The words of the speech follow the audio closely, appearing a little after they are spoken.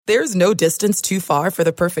There's no distance too far for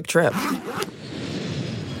the perfect trip.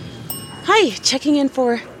 Hi, checking in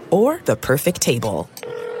for... Or the perfect table.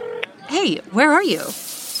 Hey, where are you?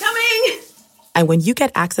 Coming! And when you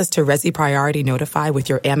get access to Resi Priority Notify with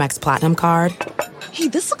your Amex Platinum card... Hey,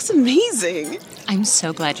 this looks amazing. I'm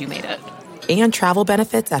so glad you made it. And travel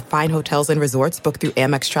benefits at fine hotels and resorts booked through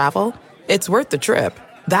Amex Travel, it's worth the trip.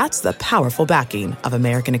 That's the powerful backing of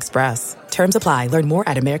American Express. Terms apply. Learn more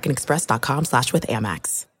at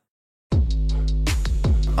americanexpress.com/withAmex.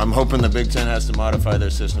 I'm hoping the Big Ten has to modify their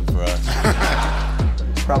system for us.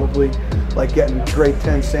 Probably like getting grade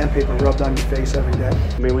 10 sandpaper rubbed on your face every day.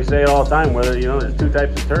 I mean, we say it all the time, whether, there's two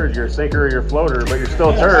types of turds, you're a sinker or you're a floater, but you're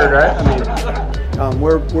still a turd, right? I mean,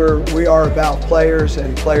 we are about players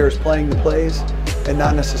and players playing the plays and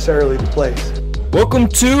not necessarily the plays. Welcome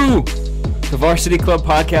to the Varsity Club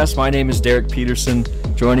podcast. My name is Derek Peterson.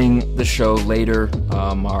 Joining the show later,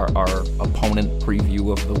 our opponent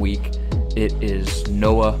preview of the week, it is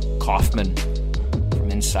Noah Kaufman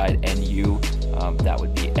from Inside NU. That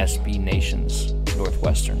would be SB Nation's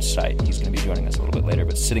Northwestern site. He's going to be joining us a little bit later,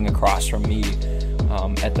 but sitting across from me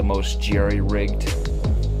at the most jerry-rigged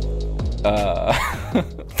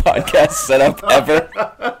podcast setup ever,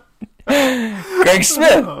 Greg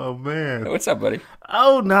Smith. Oh, man. What's up, buddy?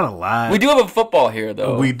 Oh, not a lot. We do have a football here,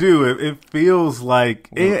 though. We do. It feels like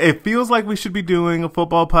we should be doing a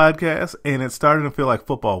football podcast, and it's starting to feel like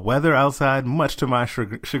football weather outside, much to my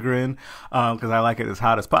chagrin, because I like it as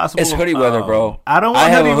hot as possible. It's hoodie weather, bro. I don't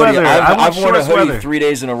want hoodie weather. I've worn a hoodie weather 3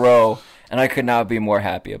 days in a row, and I could not be more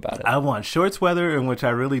happy about it. I want shorts weather, in which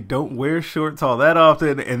I really don't wear shorts all that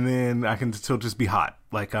often, and then I can still just be hot.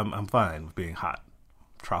 Like, I'm fine with being hot.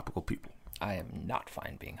 Tropical people. I am not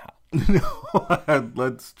fine being hot. No,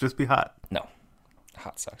 let's just be hot. No,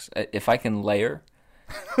 hot sucks. If I can layer,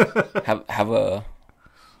 have a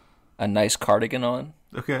nice cardigan on,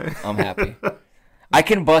 okay, I'm happy. I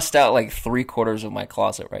can bust out like 3/4 of my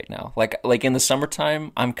closet right now. Like in the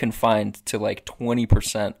summertime, I'm confined to like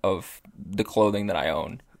 20% of the clothing that I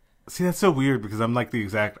own. See, that's so weird because I'm like the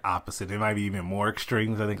exact opposite. It might be even more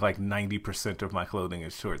extremes. I think like 90% of my clothing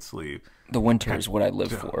is short sleeve. The winter is what I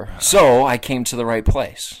live for. So I came to the right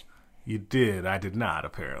place. You did. I did not,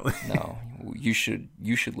 apparently. No, you should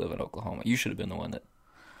live in Oklahoma. You should have been the one that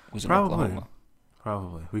was in Oklahoma.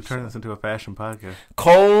 Probably. We've turned this into a fashion podcast.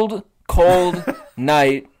 Cold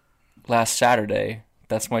night last Saturday.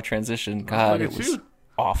 That's my transition. God, it was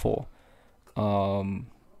awful. I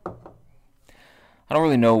don't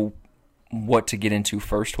really know what to get into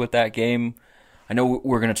first with that game. I know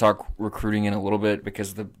we're going to talk recruiting in a little bit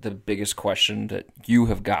because the biggest question that you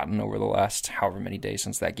have gotten over the last however many days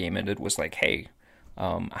since that game ended was like, hey,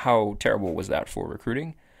 how terrible was that for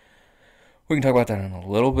recruiting? We can talk about that in a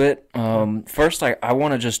little bit. First, I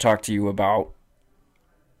want to just talk to you about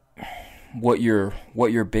what your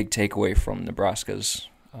big takeaway from Nebraska's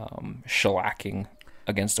shellacking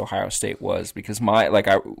against Ohio State was, because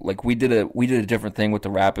we did a different thing with the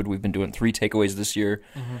Rapid. We've been doing 3 takeaways this year.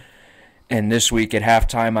 Mm-hmm. And this week at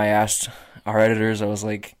halftime, I asked our editors, I was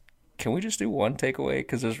like, can we just do 1 takeaway?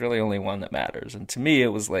 Because there's really only one that matters. And to me,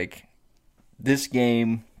 it was like this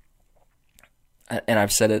game, and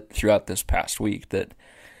I've said it throughout this past week, that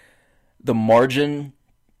the margin,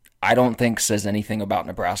 I don't think says anything about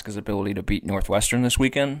Nebraska's ability to beat Northwestern this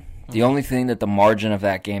weekend. Mm-hmm. The only thing that the margin of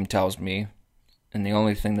that game tells me, and the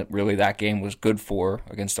only thing that really that game was good for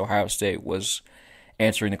against Ohio State, was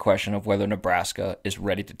answering the question of whether Nebraska is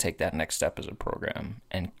ready to take that next step as a program.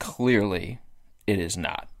 And clearly, it is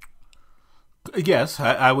not. Yes,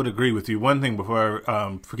 I would agree with you. One thing before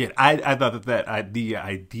I forget, I thought that the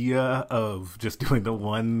idea of just doing the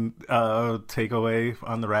 1 takeaway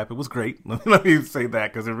on the Rapid was great. Let me say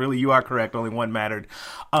that, because you are correct. Only 1 mattered.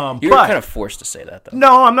 You were kind of forced to say that, though.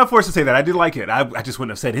 No, I'm not forced to say that. I did like it. I just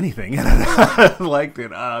wouldn't have said anything. I liked it,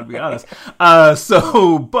 to be honest.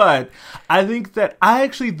 But I think that I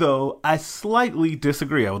slightly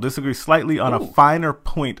disagree. I will disagree slightly on a finer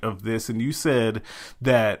point of this. And you said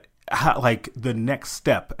that the next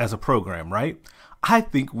step as a program, right? I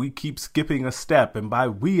think we keep skipping a step, and by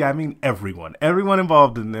we, I mean everyone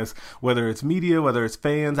involved in this, whether it's media, whether it's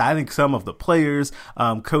fans. I think some of the players,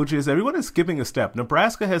 coaches, everyone is skipping a step.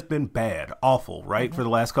 Nebraska has been bad, awful, right, for the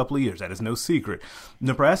last couple of years. That is no secret.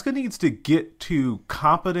 Nebraska needs to get to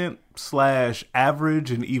competent /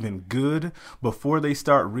 average and even good before they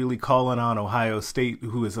start really calling on Ohio State,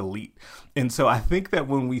 who is elite. And so I think that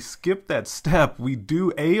when we skip that step, we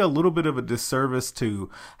do a little bit of a disservice to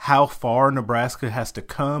how far Nebraska has to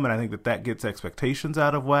come, and I think that gets expectations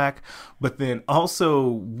out of whack. But then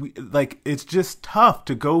also, it's just tough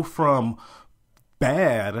to go from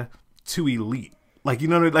bad to elite. Like,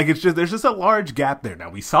 it's just, there's just a large gap there. Now,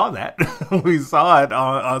 we saw that. We saw it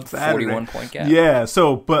on Saturday. 41-point gap. Yeah.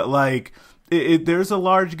 So, but like, there's a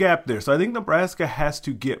large gap there. So I think Nebraska has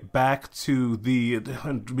to get back to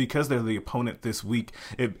because they're the opponent this week,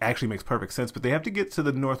 it actually makes perfect sense, but they have to get to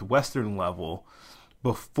the Northwestern level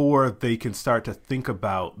before they can start to think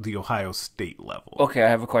about the Ohio State level. Okay, I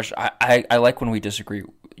have a question. I like when we disagree.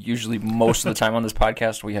 Usually, most of the time on this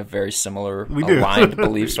podcast, we have very similar aligned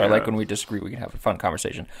beliefs. So I like when we disagree. We can have a fun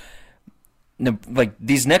conversation. Like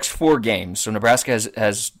these next 4 games, so Nebraska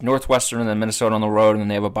has Northwestern and then Minnesota on the road, and then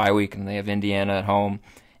they have a bye week, and they have Indiana at home,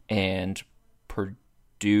 and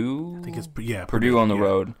Purdue. I think it's Purdue on the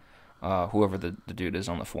road. Whoever the dude is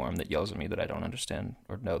on the forum that yells at me that I don't understand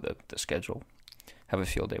or know the schedule. Have a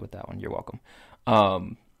field day with that one. You're welcome.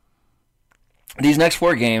 These next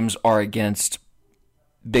 4 games are against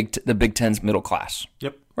the Big Ten's middle class.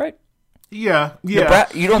 Yep. Right? Yeah.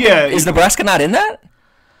 Is Nebraska not in that?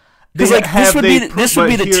 Because this would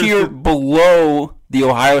be the tier below the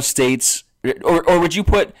Ohio State's, or would you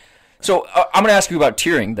put? So I'm going to ask you about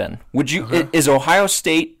tiering. Then would you? Is Ohio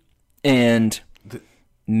State and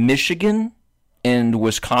Michigan and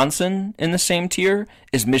Wisconsin in the same tier?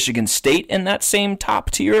 Is Michigan State in that same top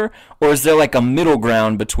tier, or is there like a middle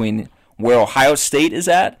ground between where Ohio State is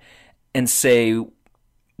at and say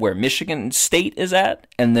where Michigan State is at,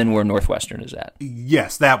 and then where Northwestern is at?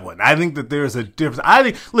 Yes, that one. I think that there's a difference. I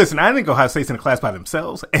think Ohio State's in a class by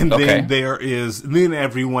themselves, and then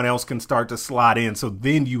everyone else can start to slot in. So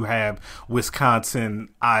then you have Wisconsin,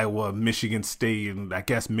 Iowa, Michigan State, and I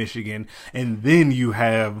guess Michigan, and then you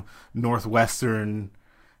have Northwestern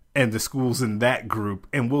and the schools in that group,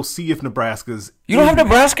 and we'll see if Nebraska's... You don't have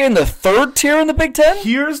Nebraska in the 3rd tier in the Big Ten?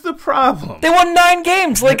 Here's the problem. They won 9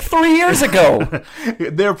 games like 3 years ago.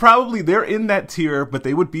 They're in that tier, but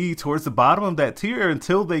they would be towards the bottom of that tier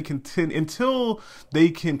until they can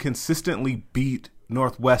consistently beat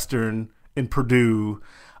Northwestern and Purdue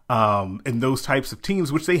and those types of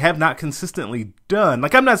teams, which they have not consistently done.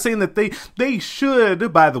 Like, I'm not saying that they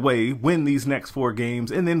should, by the way, win these next 4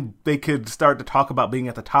 games, and then they could start to talk about being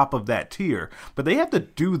at the top of that tier. But they have to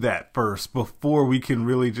do that first before we can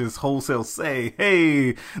really just wholesale say,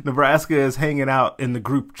 hey, Nebraska is hanging out in the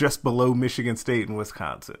group just below Michigan State and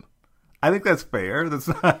Wisconsin. I think that's fair. That's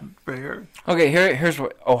not fair. Okay, here's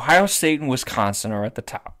what Ohio State and Wisconsin are at the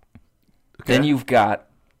top. Okay. Then you've got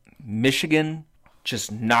Michigan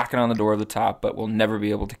just knocking on the door of the top, but we'll never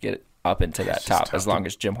be able to get up into that top as long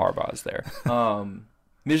as Jim Harbaugh is there.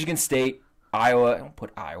 Michigan State, Iowa. I don't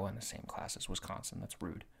put Iowa in the same class as Wisconsin. That's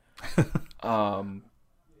rude.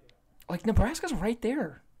 Like Nebraska's right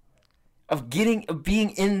there of being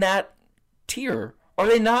in that tier. Are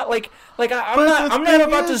they not? I'm not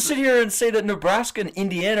about to sit here and say that Nebraska and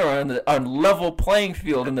Indiana are on level playing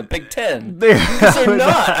field in the Big Ten. Because they're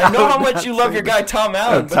not. I know how much you love your guy Tom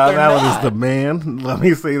Allen, but Tom Allen not. is the man. Let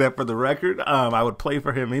me say that for the record. I would play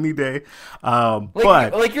for him any day.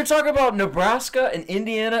 But you're talking about Nebraska and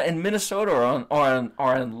Indiana and Minnesota are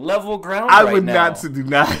on level ground. I would not do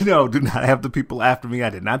not have the people after me. I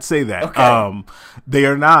did not say that. Okay. They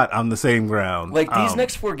are not on the same ground. Like these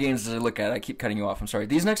next 4 games, as I look at it, I keep cutting you off. I'm sorry.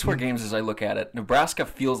 These next 4 games, as I look at it, Nebraska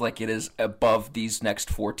feels like it is above these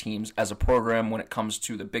next 4 teams as a program when it comes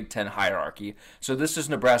to the Big Ten hierarchy. So this is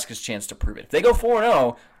Nebraska's chance to prove it. If they go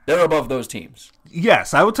 4-0, they're above those teams.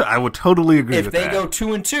 Yes, I would totally agree with that. If they go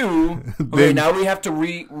 2-2, okay, now we have to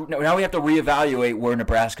reevaluate where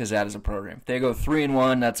Nebraska's at as a program. If they go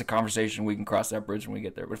 3-1, that's a conversation. We can cross that bridge when we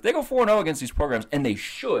get there. But if they go 4-0 against these programs, and they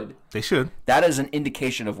should, that is an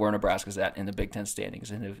indication of where Nebraska's at in the Big Ten standings,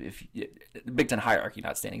 and if the Big Ten hierarchy,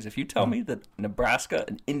 not standings. If you tell me that Nebraska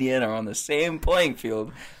and Indiana are on the same playing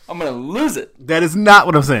field, I'm going to lose it. That is not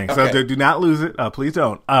what I'm saying. Okay. So do not lose it. Please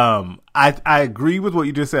don't. I agree with what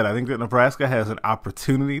you just said. I think that Nebraska has an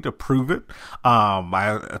opportunity to prove it.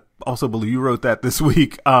 I also believe you wrote that this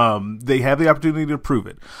week. They have the opportunity to prove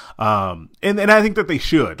it. And I think that they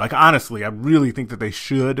should. Like, honestly, I really think that they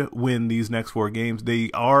should win these next 4 games. They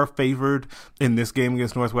are favored in this game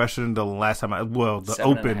against Northwestern. The last time the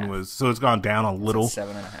open was, so it's gone down a little.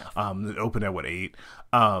 7.5. It opened at 8.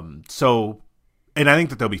 And I think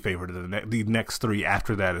that they'll be favored in the next 3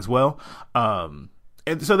 after that as well.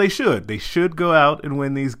 And so they should go out and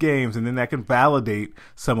win these games, and then that can validate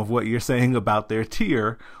some of what you're saying about their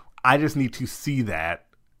tier. I just need to see that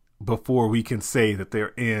before we can say that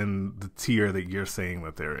they're in the tier that you're saying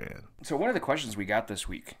that they're in. So one of the questions we got this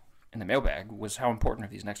week in the mailbag was how important are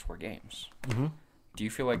these next 4 games? Mm-hmm. Do you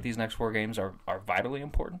feel like these next 4 games are vitally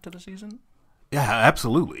important to the season? Yeah,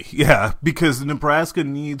 absolutely. Yeah, because Nebraska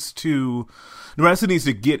needs to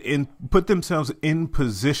put themselves in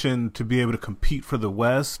position to be able to compete for the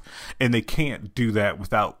West, and they can't do that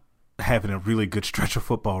without having a really good stretch of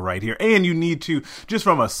football right here. And you need to, just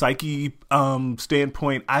from a psyche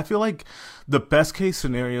standpoint, I feel like the best case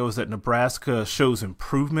scenario is that Nebraska shows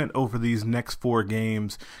improvement over these next 4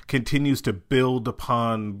 games, continues to build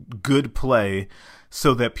upon good play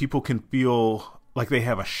so that people can feel like they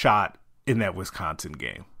have a shot in that Wisconsin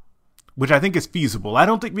game, which I think is feasible. I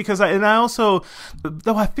don't think,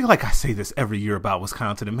 though I feel like I say this every year about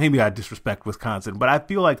Wisconsin, and maybe I disrespect Wisconsin, but I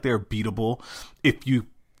feel like they're beatable if you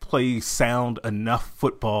play sound enough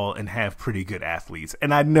football and have pretty good athletes.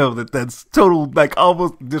 And I know that that's total, like,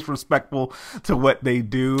 almost disrespectful to what they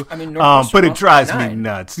do. I mean, but it drives me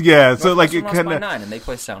nuts. Yeah, so like it kind of, and they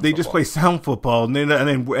play sound. Just play sound football, and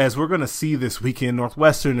then as we're going to see this weekend,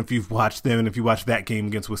 Northwestern, if you've watched them and if you watch that game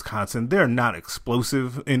against Wisconsin, they're not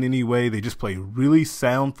explosive in any way. They just play really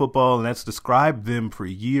sound football, and that's described them for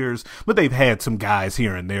years. But they've had some guys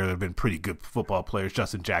here and there that have been pretty good football players.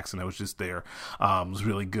 Justin Jackson, that was just there, was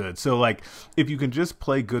really good. So, like, if you can just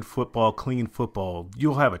play good football, clean football,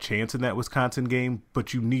 you'll have a chance in that Wisconsin game,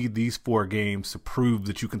 but you need these 4 games to prove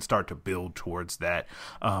that you can start to build towards that,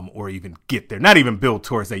 or even get there. Not even build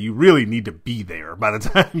towards that. You really need to be there by the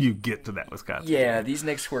time you get to that Wisconsin game. These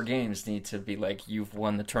next 4 games need to be like you've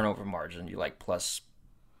won the turnover margin. You like plus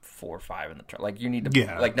 4 or 5 in the turn. Like, you need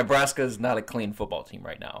to, like, Nebraska's not a clean football team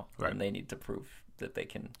right now, and they need to prove that they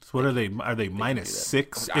can. So what are they? Are they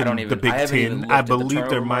 -6 in the Big Ten? I believe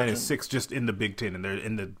they're -6 just in the Big Ten, and they're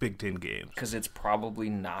in the Big Ten games. Because it's probably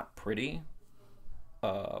not pretty,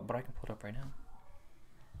 but I can pull it up right now.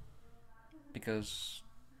 Because,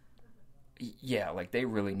 like, they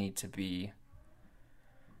really need to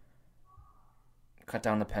cut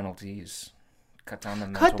down the penalties, cut down the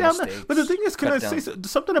mental mistakes. But the thing is, can I say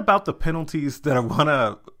something about the penalties that I want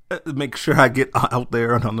to make sure I get out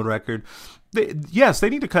there and on the record? They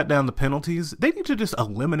need to cut down the penalties. They need to just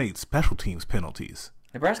eliminate special teams penalties.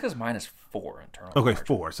 Nebraska's -4 in turnover. Okay, margin.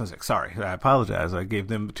 4. Sorry, I apologize. I gave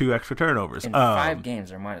them 2 extra turnovers. In 5 games,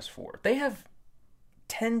 they're -4. They have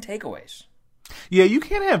 10 takeaways. Yeah, you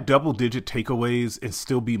can't have double-digit takeaways and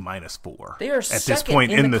still be -4. They are at this point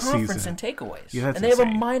in the conference season in takeaways, and they insane. have a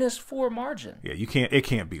 -4 margin. Yeah, you can't. It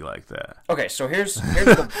can't be like that. Okay, so here's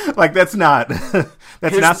the like that's not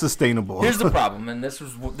sustainable. Here's the problem, and this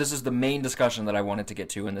is the main discussion that I wanted to get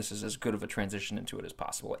to, and this is as good of a transition into it as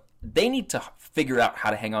possible. They need to figure out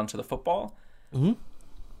how to hang on to the football, and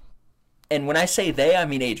when I say they, I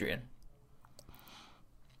mean Adrian.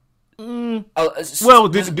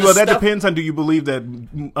 That depends on, do you believe that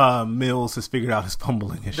Mills has figured out his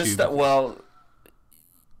fumbling issue?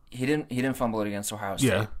 He didn't fumble it against Ohio State.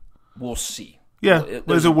 Yeah. We'll see. Yeah,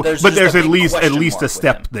 there's at least a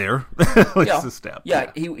step there. A step.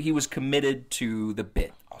 Yeah, he was committed to the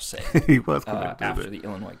bit, I'll say. He was committed after the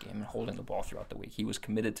Illinois game and holding the ball throughout the week. He was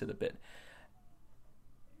committed to the bit.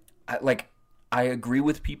 I agree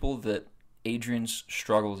with people that Adrian's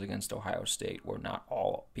struggles against Ohio State were not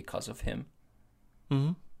all because of him.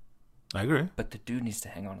 Mm-hmm. I agree. But the dude needs to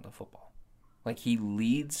hang on to the football. Like, he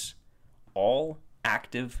leads all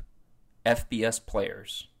active FBS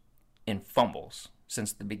players in fumbles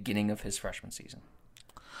since the beginning of his freshman season.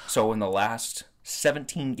 So in the last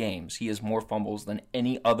 17 games, he has more fumbles than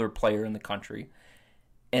any other player in the country.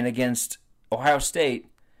 And against Ohio State,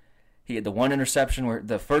 he had the one interception where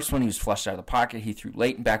the first one he was flushed out of the pocket. He threw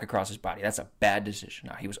late and back across his body. That's a bad decision.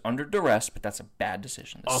 Now, he was under duress, but that's a bad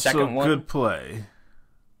decision. The second one, good play.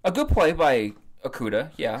 A good play by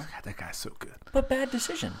Okudah, yeah. God, that guy's so good. But bad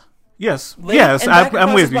decision. Yes,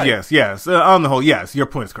 I'm with you. Yes. On the whole, yes, your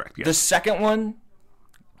point is correct. Yes. The second one,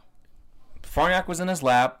 Farniok was in his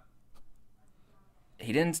lap.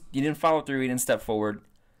 He didn't follow through. He didn't step forward.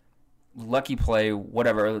 Lucky play,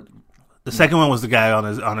 whatever. The second one was the guy on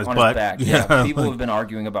his butt. Back. Yeah, people have been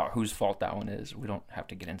arguing about whose fault that one is. We don't have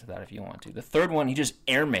to get into that if you want to. The third one, he just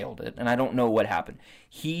airmailed it, and I don't know what happened.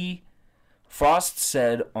 Frost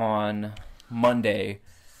said on Monday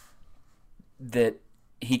that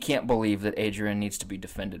he can't believe that Adrian needs to be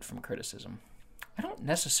defended from criticism. I don't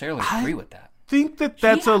necessarily agree with that. I think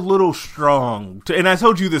that's a little strong. And I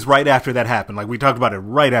told you this right after that happened. Like, we talked about it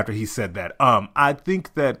right after he said that. I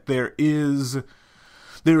think that there is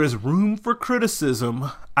room for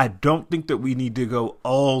criticism. I don't think that we need to go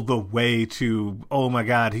all the way to, oh my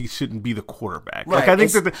God, he shouldn't be the quarterback. Right. Like, I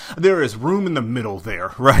think that there is room in the middle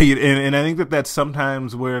there, right? And I think that that's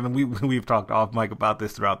sometimes where, and we've talked off mic about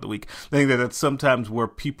this throughout the week, I think that that's sometimes where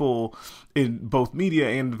people in both media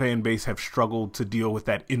and the fan base have struggled to deal with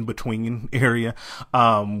that in-between area,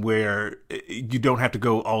 where you don't have to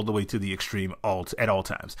go all the way to the extreme at all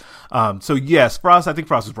times. So yes, I think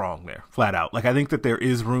Frost is wrong there, flat out. Like, I think that there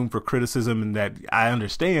is room for criticism and that I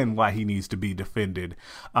understand why he needs to be defended.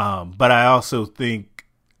 But I also think,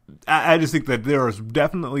 I just think that there is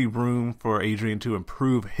definitely room for Adrian to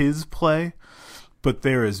improve his play. But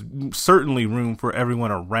there is certainly room for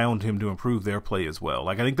everyone around him to improve their play as well.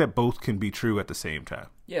 Like, I think that both can be true at the same time.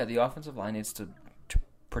 Yeah, the offensive line needs to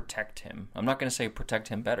protect him. I'm not going to say protect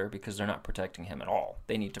him better because they're not protecting him at all.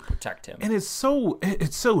 They need to protect him. And it's so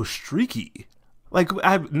streaky. Like,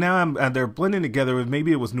 they're blending together with,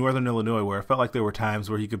 maybe it was Northern Illinois where it felt like there were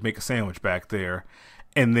times where he could make a sandwich back there.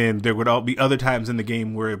 And then there would all be other times in the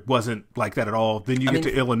game where it wasn't like that at all. Then you get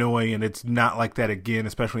to Illinois, and it's not like that again,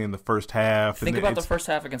 especially in the first half. Think about the first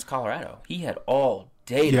half against Colorado. He had all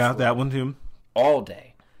day. Yeah, that one too. All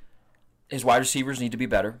day. His wide receivers need to be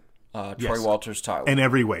better. Yes. Troy Walters in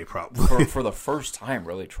every way, probably. for the first time,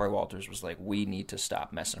 really, Troy Walters was like, we need to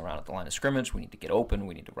stop messing around at the line of scrimmage. We need to get open.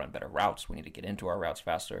 We need to run better routes. We need to get into our routes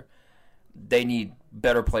faster. They need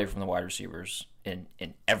better play from the wide receivers in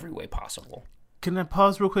every way possible. Can I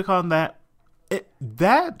pause real quick on that?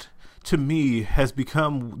 That, to me, has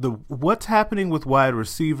become what's happening with wide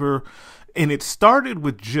receiver, and it started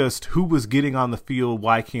with just who was getting on the field,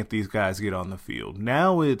 why can't these guys get on the field?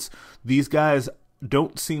 Now it's these guys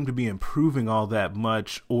don't seem to be improving all that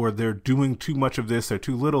much, or they're doing too much of this or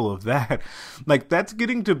too little of that. Like, that's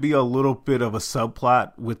getting to be a little bit of a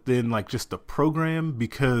subplot within, like, just the program,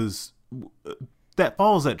 because that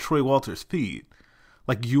falls at Troy Walters' feet.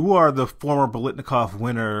 Like, you are the former Biletnikoff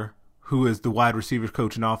winner who is the wide receivers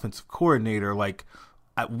coach and offensive coordinator. Like,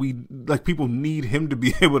 people need him to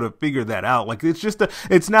be able to figure that out. Like,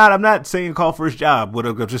 I'm not saying call for his job.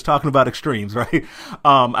 I'm just talking about extremes, right?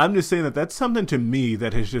 I'm just saying that's something to me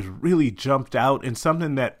that has just really jumped out, and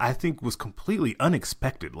something that I think was completely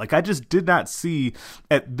unexpected. Like, I just did not see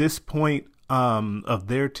at this point of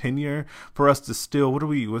their tenure for us to still,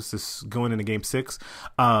 what's this going into game 6?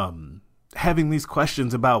 Having these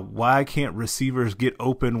questions about why can't receivers get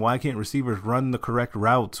open? Why can't receivers run the correct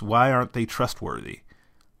routes? Why aren't they trustworthy?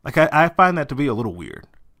 Like, I find that to be a little weird.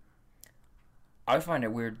 I find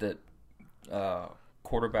it weird that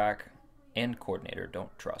quarterback and coordinator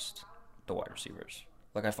don't trust the wide receivers.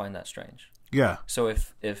 Like, I find that strange. Yeah. So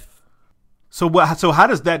So how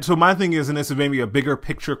does that? So my thing is, and this is maybe a bigger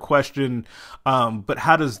picture question, but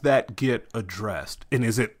how does that get addressed? And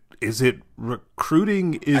is it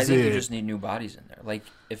recruiting? I think you just need new bodies in there. Like,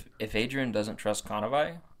 if Adrian doesn't trust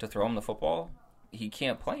Conaway to throw him the football, he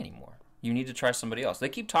can't play anymore. You need to try somebody else. They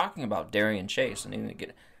keep talking about Darian Chase and need to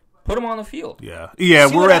put him on the field. Yeah.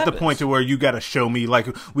 We're at the point to where you got to show me.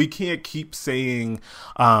 Like, we can't keep saying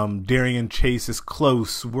Darian Chase is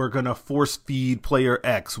close. We're gonna force feed player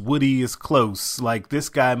X. Woody is close. Like, this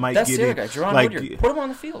guy might That's get the in. other guy, Jerron like, Woodyard. Put him on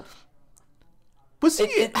the field. Was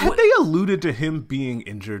he? Had they alluded to him being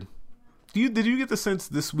injured? Did you get the sense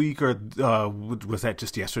this week, or was that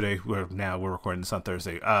just yesterday? Now we're recording this on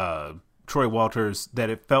Thursday. Troy Walters, that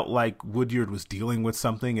it felt like Woodyard was dealing with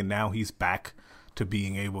something, and now he's back to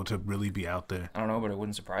being able to really be out there. I don't know, but it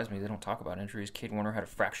wouldn't surprise me. They don't talk about injuries. Cade Warner had a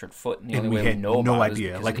fractured foot, and the and only way we know no about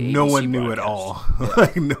idea. it is like, no one knew at all. Yeah.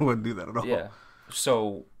 Like, no one knew that at all. Yeah.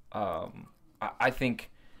 So I think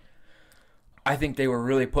they were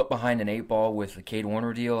really put behind an 8 ball with the Cade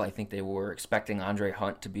Warner deal. I think they were expecting Andre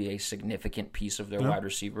Hunt to be a significant piece of their wide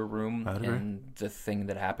receiver room, and the thing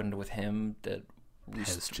that happened with him that we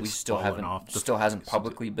still hasn't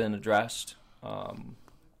publicly been addressed.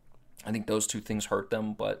 I think those two things hurt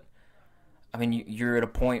them, but I mean, you're at a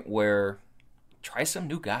point where try some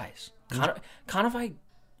new guys. Conaway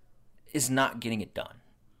is not getting it done.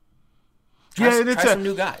 Try some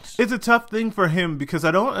new guys. It's a tough thing for him because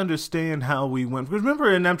I don't understand how we went. Remember,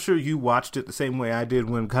 and I'm sure you watched it the same way I did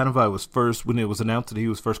when Conaway was first, when it was announced that he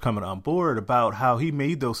was first coming on board, about how he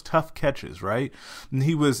made those tough catches, right? And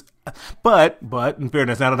he was, but in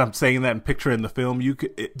fairness, now that I'm saying that and picturing the film,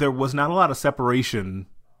 there was not a lot of separation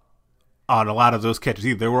on a lot of those catches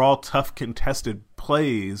either. They were all tough, contested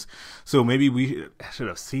plays. So maybe we should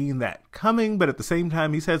have seen that coming, but at the same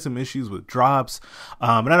time, he's had some issues with drops.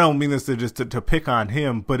 And I don't mean this to pick on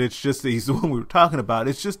him, but it's just he's the one we were talking about.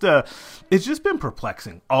 It's just been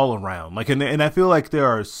perplexing all around. Like, and I feel like there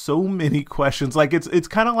are so many questions. Like it's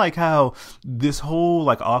kind of like how this whole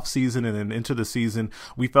like off season and then into the season,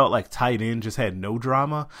 we felt like tight end just had no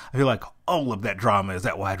drama. I feel like all of that drama is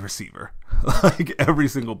that wide receiver. Like every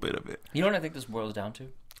single bit of it. You know what I think this boils down to?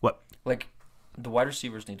 What? Like the wide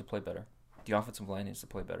receivers need to play better. The offensive line needs to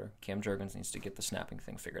play better. Cam Jurgens needs to get the snapping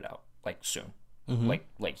thing figured out, like soon,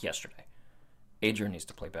 like yesterday. Adrian needs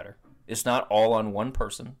to play better. It's not all on one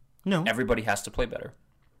person. No, everybody has to play better.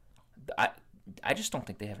 I just don't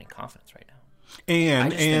think they have any confidence right now.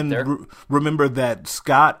 And remember that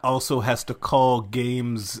Scott also has to call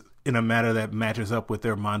games in a manner that matches up with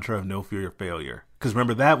their mantra of no fear of failure. Because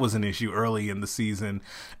remember, that was an issue early in the season,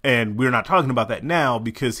 and we're not talking about that now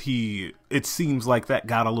because it seems like that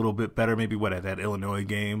got a little bit better, maybe at that Illinois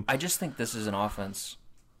game. I just think this is an offense.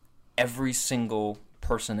 Every single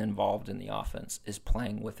person involved in the offense is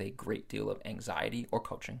playing with a great deal of anxiety, or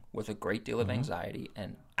coaching with a great deal of anxiety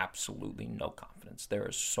and absolutely no confidence. There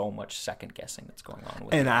is so much second guessing that's going on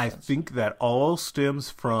with and the I offense. think that all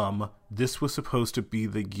stems from this was supposed to be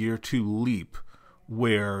the year 2 leap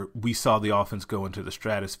where we saw the offense go into the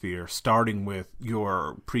stratosphere, starting with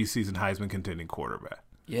your preseason Heisman contending quarterback.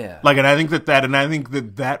 Yeah. Like, and I think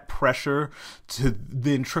that pressure to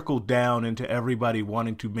then trickle down into everybody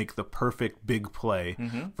wanting to make the perfect big play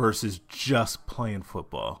versus just playing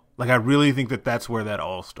football. Like, I really think that that's where that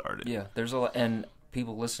all started. Yeah, there's a lot, and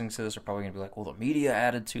people listening to this are probably going to be like, well, the media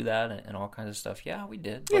added to that and all kinds of stuff. Yeah, we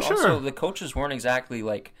did. But also, the coaches weren't exactly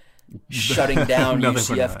like shutting down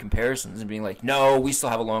UCF comparisons and being like, no, we still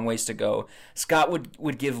have a long ways to go. Scott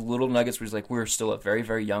would give little nuggets where he's like, we're still a very,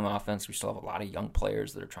 very young offense. We still have a lot of young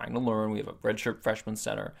players that are trying to learn. We have a redshirt freshman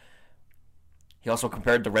center. He also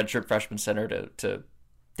compared the redshirt freshman center to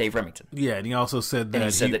Dave Remington. Yeah, and he also said that... And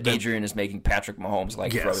he said that Adrian is making Patrick Mahomes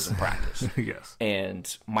like throws in practice. Yes.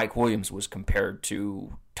 And Mike Williams was compared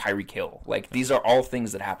to Tyreek Hill. Like, these are all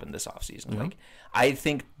things that happened this offseason. Like, I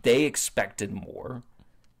think they expected more.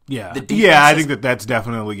 Yeah, I think that's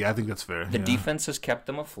definitely. I think that's fair. The defense has kept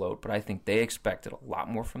them afloat, but I think they expected a lot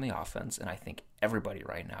more from the offense, and I think everybody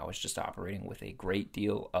right now is just operating with a great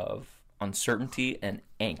deal of uncertainty and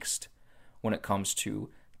angst when it comes to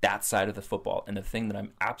that side of the football. And the thing that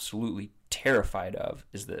I'm absolutely terrified of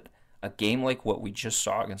is that a game like what we just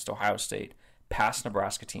saw against Ohio State, past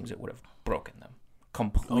Nebraska teams, it would have broken them,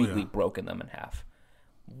 completely broken them in half.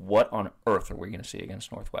 What on earth are we going to see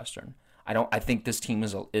against Northwestern? I think this team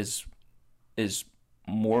is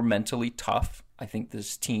more mentally tough. I think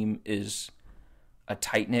this team is a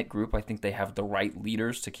tight-knit group. I think they have the right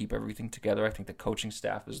leaders to keep everything together. I think the coaching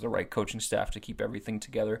staff is the right coaching staff to keep everything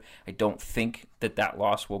together. I don't think that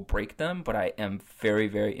loss will break them, but I am very,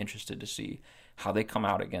 very interested to see how they come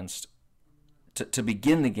out to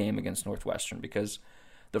begin the game against Northwestern, because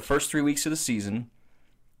the first 3 weeks of the season,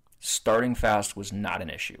 starting fast was not an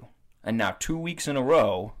issue. And now 2 weeks in a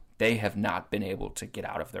row, they have not been able to get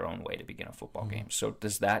out of their own way to begin a football game. So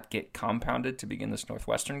does that get compounded to begin this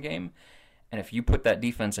Northwestern game? And if you put that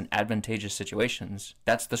defense in advantageous situations,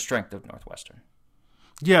 that's the strength of Northwestern.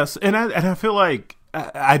 Yes, and I feel like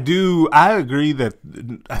I agree that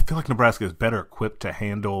I feel like Nebraska is better equipped to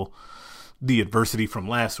handle the adversity from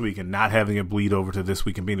last week and not having it bleed over to this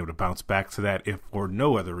week and being able to bounce back to that, if for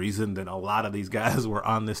no other reason than a lot of these guys were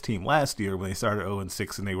on this team last year when they started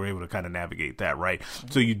 0-6 and they were able to kind of navigate that, right?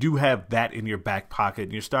 So you do have that in your back pocket,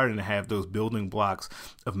 and you're starting to have those building blocks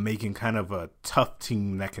of making kind of a tough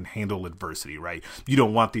team that can handle adversity, right? You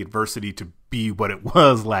don't want the adversity to be what it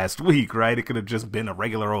was last week, right? It could have just been a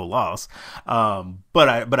regular old loss.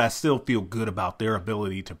 But I still feel good about their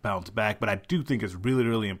ability to bounce back. But I do think it's really,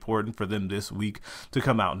 really important for them this week to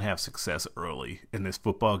come out and have success early in this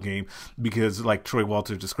football game, because like Troy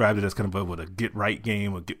Walters described it as kind of a get right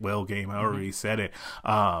game, a get well game, however he said it.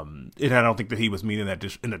 And I don't think that he was meaning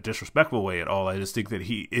that in a disrespectful way at all. I just think that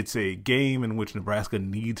it's a game in which Nebraska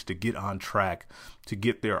needs to get on track to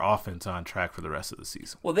get their offense on track for the rest of the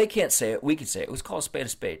season. Well, they can't say it. We can say it. Let's call a spade a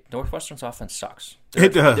spade. Northwestern's offense sucks.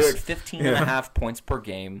 It does. They're at 15.5 points per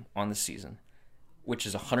game on the season, which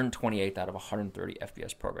is 128th out of 130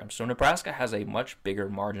 FBS programs. So Nebraska has a much bigger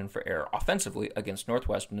margin for error offensively against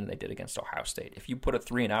Northwestern than they did against Ohio State. If you put a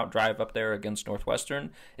 3-and-out drive up there against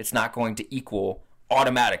Northwestern, it's not going to equal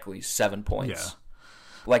automatically 7 points.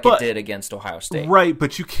 Yeah. It did against Ohio State. Right,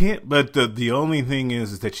 but you can't. But the only thing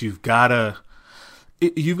is that you've got to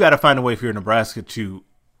find a way for your Nebraska to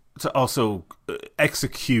to also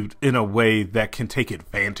execute in a way that can take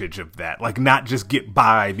advantage of that, like not just get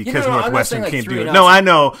by because Northwestern can't do it. No, I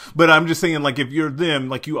know, but I'm just saying, like, if you're them,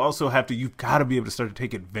 like, you also have to, you've got to be able to start to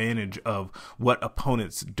take advantage of what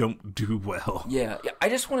opponents don't do well. Yeah. I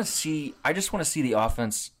just want to see the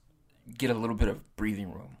offense get a little bit of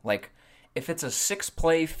breathing room. Like, if it's a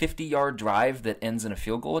 6-play, 50-yard drive that ends in a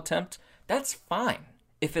field goal attempt, that's fine.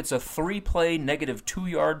 If it's a 3-play, negative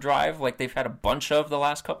 2-yard drive like they've had a bunch of the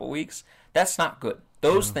last couple weeks, that's not good.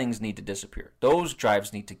 Those things need to disappear. Those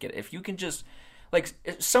drives need to get it. If you can just, like,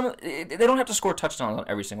 they don't have to score touchdowns on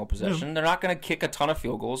every single possession. They're not going to kick a ton of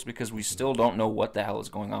field goals because we still don't know what the hell is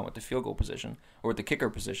going on with the field goal position or with the kicker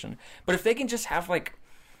position. But if they can just have, like,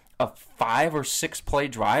 a 5 or 6 play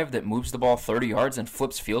drive that moves the ball 30 yards and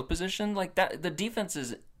flips field position, like that, the defense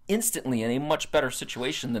is instantly in a much better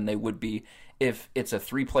situation than they would be if it's a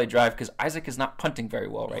 3-play drive, because Isaac is not punting very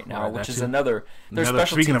well right now, which is another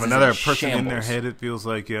speaking of another person in their head, it feels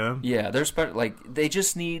like. They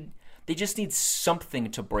just need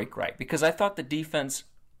something to break right, because I thought the defense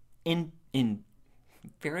in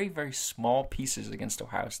very, very small pieces against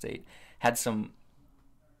Ohio State had some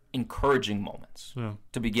encouraging moments.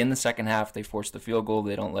 To begin the second half, they forced the field goal.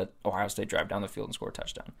 They don't let Ohio State drive down the field and score a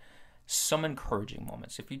touchdown. Some encouraging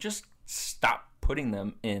moments. If you just stop putting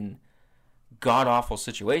them in god-awful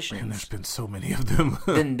situations, and there's been so many of them,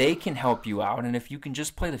 then they can help you out. And if you can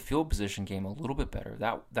just play the field position game a little bit better,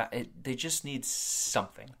 they just need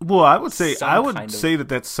something. Well, I would say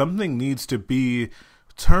that something needs to be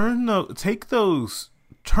take those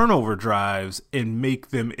turnover drives and make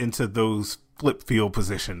them into those flip field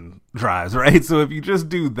position drives, right? So if you just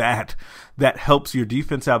do that, that helps your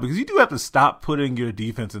defense out, because you do have to stop putting your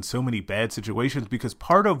defense in so many bad situations, because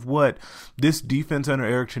part of what this defense under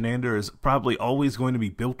Eric Chinander is probably always going to be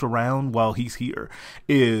built around while he's here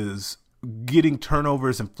is getting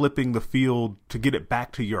turnovers and flipping the field to get it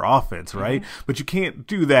back to your offense, right? But you can't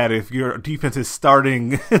do that if your defense is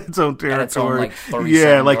starting its own territory. You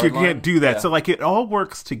can't do that. So, like, it all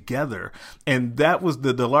works together. And that was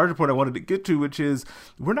the larger point I wanted to get to, which is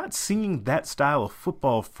we're not seeing that style of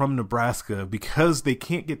football from Nebraska because they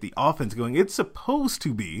can't get the offense going. It's supposed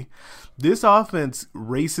to be this offense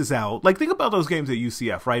races out. Like, think about those games at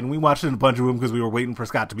UCF, right? And we watched a bunch of them because we were waiting for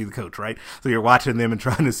Scott to be the coach, right? So you're watching them and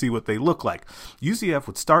trying to see what they look like. UCF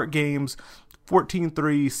would start games 14-3,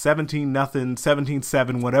 17-0,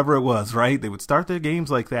 17-7, whatever it was, right? They would start their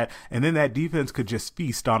games like that, and then that defense could just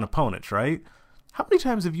feast on opponents, right? How many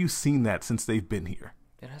times have you seen that since they've been here?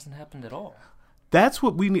 It hasn't happened at all. That's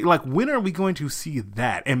what we need. Like, when are we going to see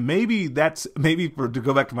that? And maybe to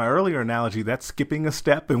go back to my earlier analogy, that's skipping a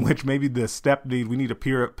step, in which maybe the step we need to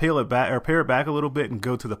pare it back a little bit and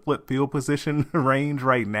go to the flip field position range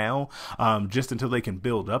right now, just until they can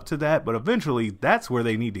build up to that. But eventually, that's where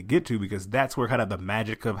they need to get to, because that's where kind of the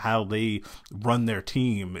magic of how they run their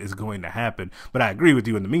team is going to happen. But I agree with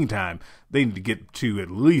you. In the meantime, they need to get to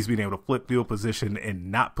at least being able to flip field position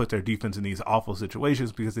and not put their defense in these awful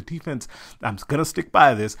situations, because the defense, I'm going to stick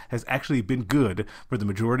by this, has actually been good for the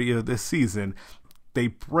majority of this season. They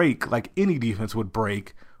break like any defense would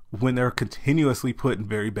break when they're continuously put in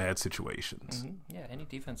very bad situations. Yeah, any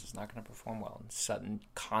defense is not going to perform well in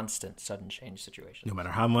constant sudden change situations. No matter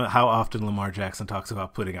how often Lamar Jackson talks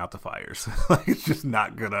about putting out the fires. Like, it's just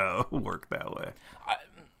not going to work that way.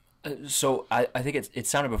 So I think it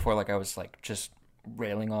sounded before like I was like just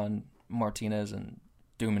railing on Martinez and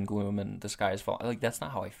doom and gloom and the sky is falling. Like, that's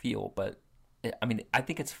not how I feel, but I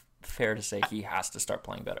think it's fair to say he has to start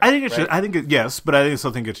playing better. I think it's right? Yes, but I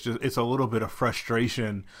still think it's a little bit of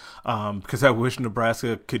frustration, because I wish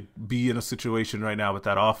Nebraska could be in a situation right now with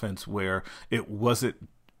that offense where it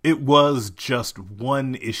was just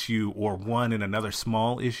one issue or one and another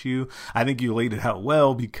small issue. I think you laid it out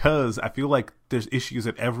well, because I feel like there's issues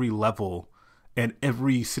at every level, and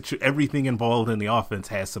everything involved in the offense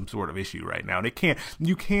has some sort of issue right now. And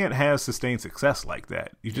you can't have sustained success like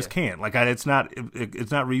that. You just can't. Like, it's not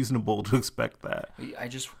reasonable to expect that.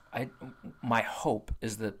 My hope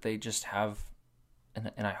is that they just have,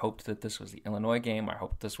 and I hoped that this was the Illinois game. I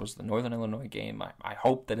hope this was the Northern Illinois game. I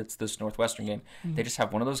hope that it's this Northwestern game. Mm-hmm. They just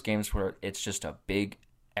have one of those games where it's just a big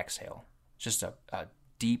exhale, just a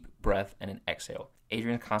deep breath and an exhale.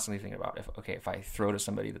 Adrian's constantly thinking about, if I throw to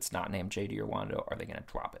somebody that's not named JD or Wando, are they going to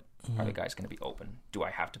drop it? Mm-hmm. Are the guys going to be open? Do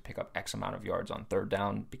I have to pick up X amount of yards on third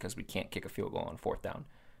down because we can't kick a field goal on fourth down?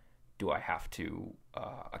 Do I have to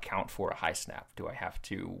account for a high snap? Do I have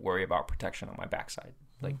to worry about protection on my backside?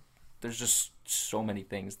 Like, there's just so many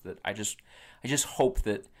things that I just hope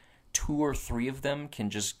that 2 or 3 of them can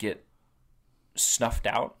just get snuffed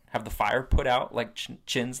out, have the fire put out, like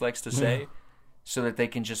Chins likes to say, so that they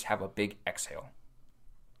can just have a big exhale.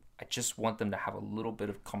 I just want them to have a little bit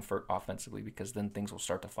of comfort offensively, because then things will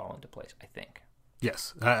start to fall into place, I think.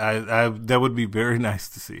 Yes, I that would be very nice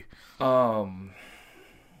to see.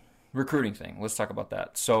 Recruiting thing. Let's talk about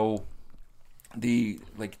that. So the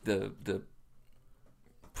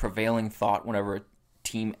prevailing thought whenever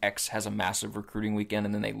Team X has a massive recruiting weekend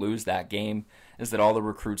and then they lose that game is that all the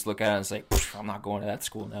recruits look at it and say, I'm not going to that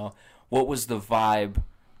school now. What was the vibe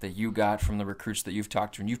that you got from the recruits that you've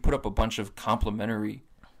talked to? And you've put up a bunch of complimentary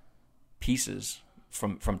pieces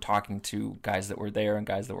from talking to guys that were there and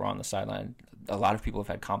guys that were on the sideline. A lot of people have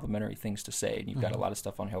had complimentary things to say, and you've got a lot of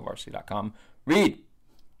stuff on HailVarsity.com. Read.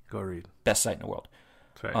 Go read. Best site in the world.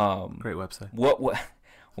 That's right. Great website.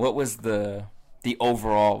 What was the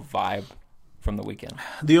overall vibe from the weekend?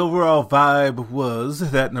 The overall vibe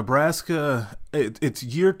was that Nebraska, it's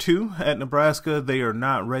year 2 at Nebraska. They are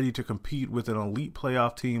not ready to compete with an elite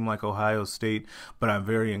playoff team like Ohio State, but I'm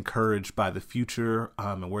very encouraged by the future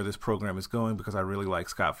and where this program is going, because I really like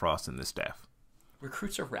Scott Frost and this staff.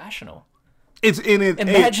 Recruits are rational. It's in it.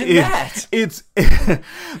 Imagine that. It's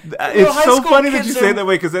so funny that you say it that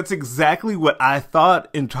way, because that's exactly what I thought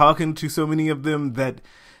in talking to so many of them, that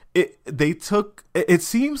it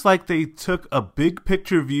seems like they took a big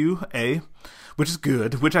picture view, A, which is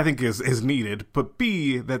good, which I think is needed, but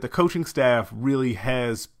B, that the coaching staff really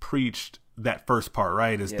has preached that first part,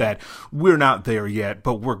 right, is that we're not there yet,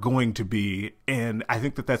 but we're going to be. And I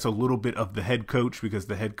think that that's a little bit of the head coach, because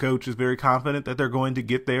the head coach is very confident that they're going to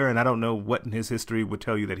get there. And I don't know what in his history would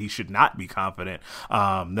tell you that he should not be confident.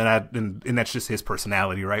 And that's just his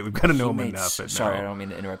personality, right? We've got to know him enough. Sorry, I don't mean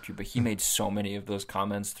to interrupt you, but he made so many of those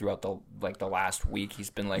comments throughout the last week. He's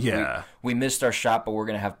been like, we missed our shot, but we're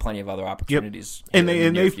going to have plenty of other opportunities. Yep.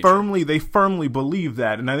 And they firmly believe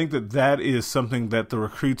that. And I think that is something that the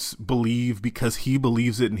recruits believe, because he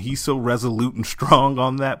believes it, and he's so resolute and strong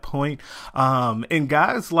on that point. And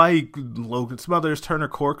guys like Logan Smothers, Turner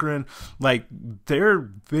Corcoran, like,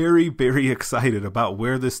 they're very, very excited about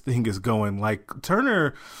where this thing is going. Like,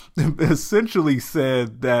 Turner essentially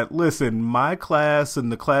said that, listen, my class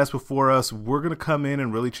and the class before us, we're going to come in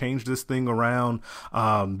and really change this thing around,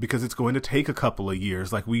 because it's going to take a couple of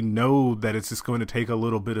years. Like, we know that it's just going to take a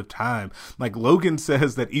little bit of time. Like, Logan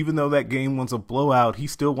says that even though that game was a blowout, he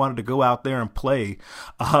still wanted to go out there and play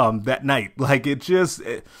that night. Like,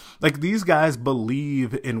 like, these guys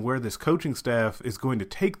believe in where this coaching staff is going to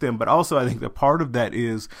take them. But also, I think that part of that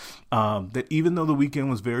is that even though the weekend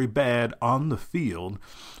was very bad on the field,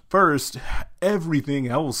 first, everything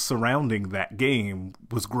else surrounding that game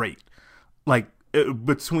was great. Like,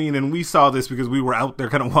 and we saw this because we were out there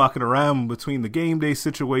kind of walking around, between the game day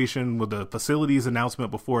situation with the facilities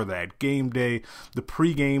announcement before that, game day, the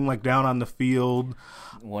pregame, like, down on the field.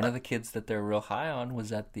 One of the kids that they're real high on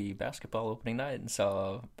was at the basketball opening night and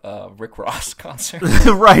saw a Rick Ross concert.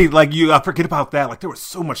 Right, like, I forget about that. Like, there was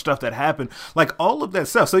so much stuff that happened, like, all of that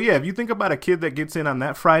stuff. So yeah, if you think about a kid that gets in on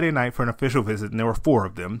that Friday night for an official visit, and there were 4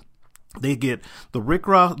 of them, they get the Rick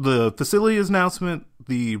Ross, the facility announcement,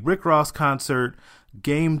 the Rick Ross concert,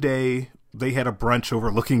 game day. They had a brunch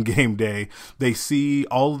overlooking game day. They see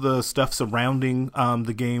all the stuff surrounding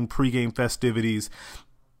the game, pregame festivities.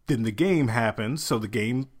 Then the game happens, so the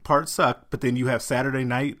game part sucked. But then you have Saturday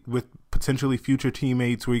night with potentially future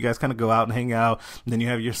teammates where you guys kind of go out and hang out. And then you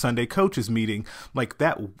have your Sunday coaches meeting. Like,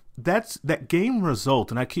 that's that game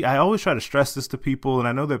result. And I always try to stress this to people, and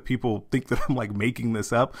I know that people think that I'm like making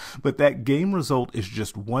this up, but that game result is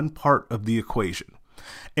just one part of the equation.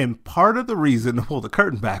 And part of the reason, to pull the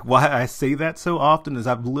curtain back, why I say that so often is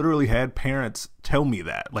I've literally had parents tell me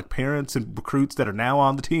that, like parents and recruits that are now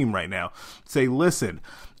on the team right now, say, listen,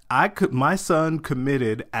 my son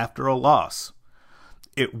committed after a loss.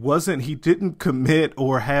 He didn't commit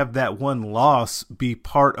or have that one loss be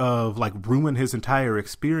part of, like, ruin his entire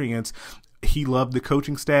experience. He loved the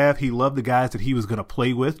coaching staff. He loved the guys that he was going to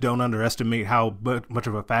play with. Don't underestimate how much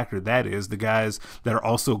of a factor that is. The guys that are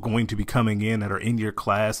also going to be coming in that are in your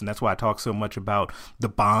class. And that's why I talk so much about the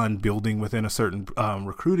bond building within a certain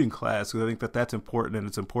recruiting class, because I think that that's important, and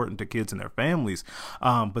it's important to kids and their families.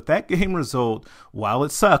 But that game result, while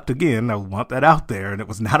it sucked, again, I want that out there, and it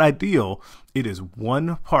was not ideal, it is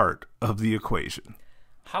one part of the equation.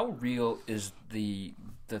 How real is the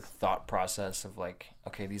thought process of, like,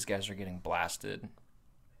 okay, these guys are getting blasted,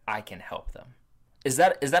 I can help them? Is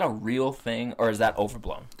that a real thing, or is that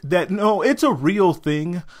overblown? No, it's a real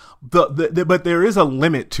thing, but there is a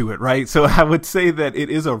limit to it, right? So I would say that it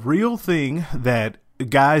is a real thing that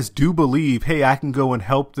guys do believe, hey, I can go and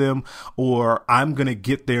help them, or I'm going to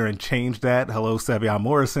get there and change that. Hello, Savion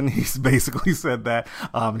Morrison. He's basically said that.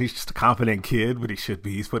 He's just a confident kid, but he should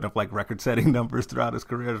be. He's putting up like record-setting numbers throughout his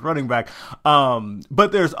career as running back.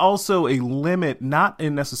 But there's also a limit, not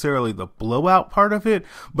in necessarily the blowout part of it,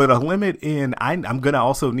 but a limit in I'm going to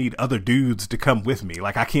also need other dudes to come with me.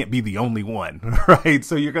 Like, I can't be the only one, right?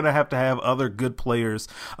 So you're going to have other good players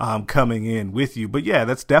coming in with you. But yeah,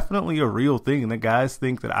 that's definitely a real thing. And the guys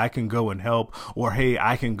think that I can go and help, or hey,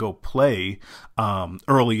 I can go play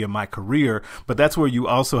early in my career. But that's where you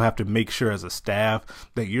also have to make sure as a staff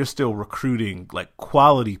that you're still recruiting like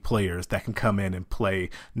quality players that can come in and play,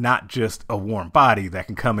 not just a warm body that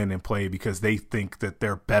can come in and play because they think that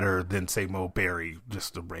they're better than, say, Mo Berry,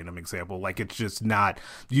 just a random example. Like, it's just not,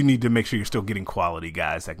 you need to make sure you're still getting quality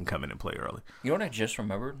guys that can come in and play early. You know what I just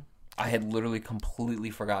remembered? I had literally completely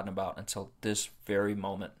forgotten about until this very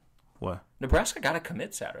moment. What? Nebraska got a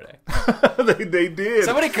commit Saturday. they did.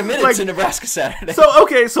 Somebody committed to Nebraska Saturday. So,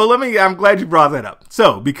 okay, so I'm glad you brought that up.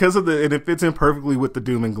 So, because of and it fits in perfectly with the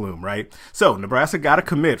doom and gloom, right? So, Nebraska got a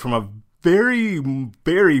commit from a very,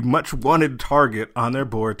 very much wanted target on their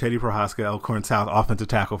board, Teddy Prohaska, Elkhorn South offensive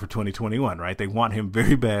tackle for 2021, right? They want him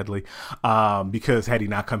very badly because had he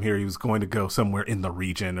not come here, he was going to go somewhere in the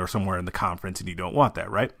region or somewhere in the conference, and you don't want that,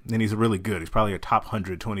 right? And he's really good. He's probably a top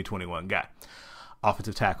 100 2021 guy.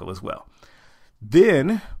 Offensive tackle as well.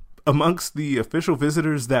 Then, amongst the official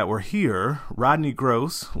visitors that were here, Rodney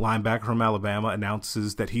Gross, linebacker from Alabama,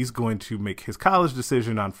 announces that he's going to make his college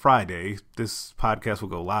decision on Friday. This podcast will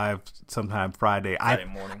go live sometime Friday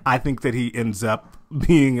morning. I think that he ends up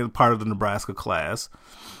being a part of the Nebraska class.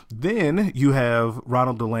 Then you have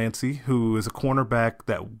Ronald Delancey, who is a cornerback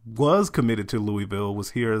that was committed to Louisville,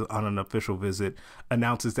 was here on an official visit,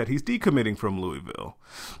 announces that he's decommitting from Louisville.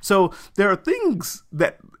 So there are things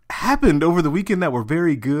that happened over the weekend that were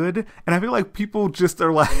very good, and I feel like people just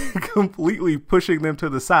are like completely pushing them to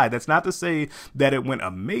the side. That's not to say that it went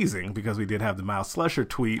amazing, because we did have the Miles Slusher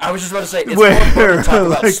tweet. I was just about to say, it's more important to talk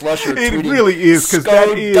about Slusher tweeting. It really is, because that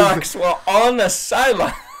is ducks while on the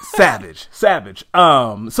sideline. Savage.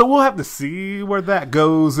 So we'll have to see where that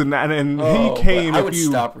goes, and he came. I would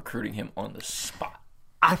stop recruiting him on the spot.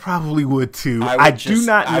 I probably would too. I do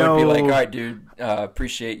not know. I would be like, all right, dude,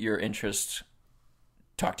 appreciate your interest.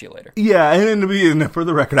 Talk to you later. Yeah, and for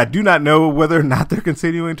the record, I do not know whether or not they're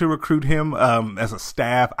continuing to recruit him as a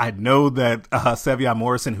staff. I know that Savion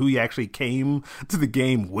Morrison, who he actually came to the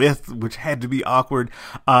game with, which had to be awkward,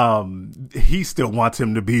 he still wants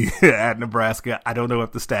him to be at Nebraska. I don't know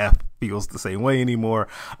if the staff feels the same way anymore.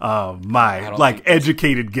 My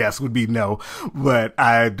educated guess would be no, but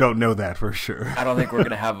I don't know that for sure. I don't think we're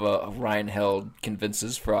going to have a Ryan Held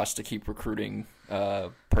convinces for us to keep recruiting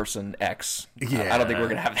person X. Yeah, I don't think we're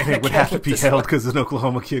gonna have that. It would have to be Held because it's an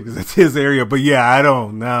Oklahoma kid, because it's his area. But yeah, I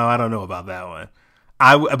don't know about that one.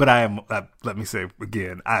 But I am. Let me say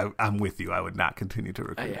again, I'm with you. I would not continue to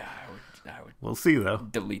recruit. Yeah, I would. We'll see though.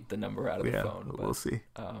 Delete the number out of the phone. But, we'll see.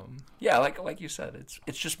 Yeah, like you said,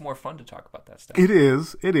 it's just more fun to talk about that stuff. It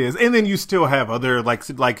is, and then you still have other like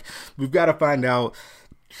we've got to find out.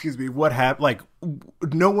 What happened? Like,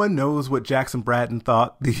 no one knows what Jackson Bratton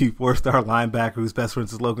thought, the 4-star linebacker whose best friend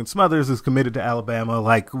is Logan Smothers, who's committed to Alabama.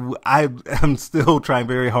 Like, I am still trying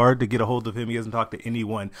very hard to get a hold of him. He hasn't talked to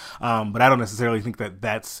anyone. But I don't necessarily think that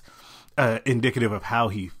that's indicative of how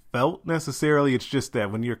he felt necessarily. It's just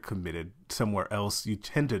that when you're committed somewhere else, you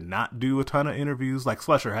tend to not do a ton of interviews. Like,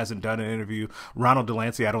 Slusher hasn't done an interview. Ronald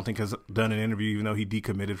Delancey, I don't think, has done an interview, even though he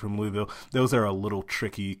decommitted from Louisville. Those are a little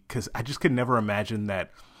tricky, because I just could never imagine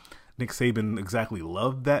that Nick Saban exactly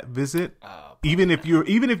loved that visit. Even if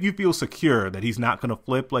you feel secure that he's not going to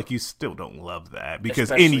flip, like, you still don't love that,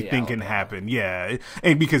 because especially anything can happen. Yeah,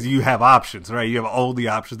 and because you have options, right? You have all the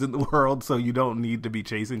options in the world, so you don't need to be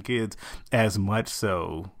chasing kids as much.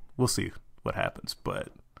 So we'll see what happens, but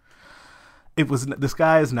the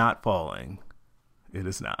sky is not falling. It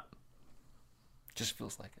is not. Just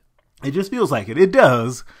feels like it. It just feels like it. It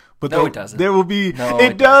does. But no, it doesn't. There will be. No,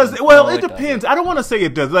 it does. Well, it depends. I don't want to say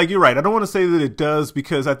it does. Like, you're right. I don't want to say that it does,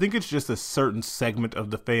 because I think it's just a certain segment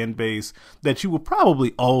of the fan base that you will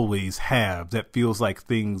probably always have that feels like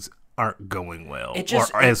things aren't going well,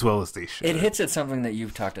 or as well as they should. It hits at something that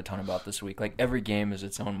you've talked a ton about this week. Like, every game is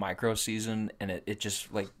its own micro season, and it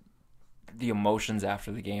just, like, the emotions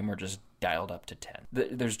after the game are just dialed up to 10.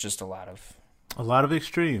 There's just a lot of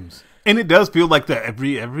extremes. And it does feel like that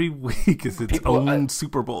every week is its own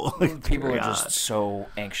Super Bowl. People are just so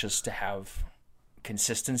anxious to have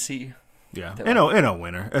consistency Yeah, and a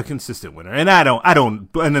winner, a consistent winner, and I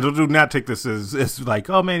do not take this as like,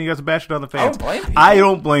 oh man, you guys are bashing on the fans. I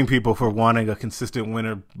don't blame people for wanting a consistent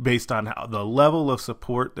winner based on how the level of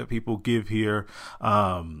support that people give here,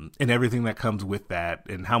 and everything that comes with that,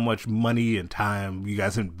 and how much money and time you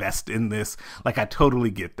guys invest in this. Like, I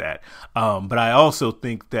totally get that, but I also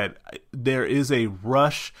think that there is a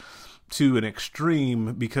rush to an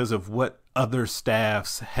extreme because of what other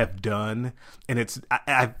staffs have done, and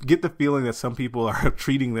I get the feeling that some people are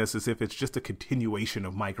treating this as if it's just a continuation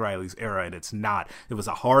of Mike Riley's era, and it's not. It was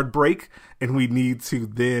a hard break, and we need to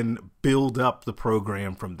then build up the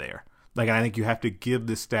program from there. Like, I think you have to give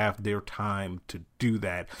the staff their time to do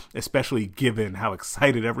that, especially given how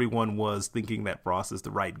excited everyone was thinking that Frost is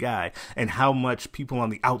the right guy, and how much people on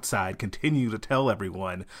the outside continue to tell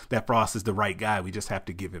everyone that Frost is the right guy. We just have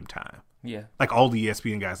to give him time. Yeah. Like, all the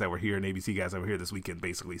ESPN guys that were here and ABC guys that were here this weekend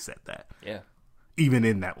basically said that. Yeah. Even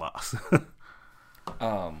in that loss.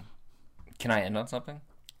 Can I end on something?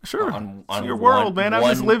 Sure. On it's your world, man. I'm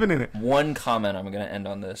just living in it. One comment I'm going to end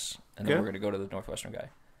on this, and then we're going to go to the Northwestern guy.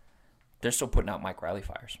 They're still putting out Mike Riley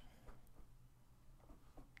fires.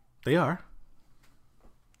 They are.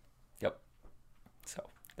 Yep. So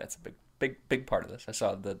that's a big part of this. I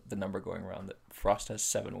saw the number going around that Frost has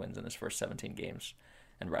 7 wins in his first 17 games,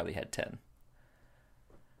 and Riley had 10.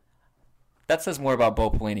 That says more about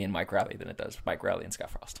Bo Pelini and Mike Riley than it does Mike Riley and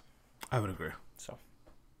Scott Frost. I would agree. So,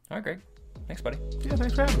 all right, Greg. Thanks, buddy. Yeah,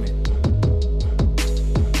 thanks for having me.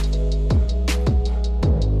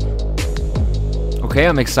 Okay,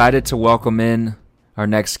 I'm excited to welcome in our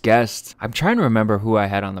next guest. I'm trying to remember who I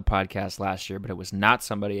had on the podcast last year, but it was not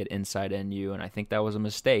somebody at Inside NU, and I think that was a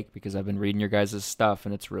mistake because I've been reading your guys' stuff,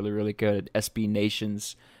 and it's really, really good. SB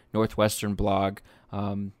Nation's Northwestern blog.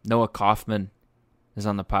 Noah Kaufman is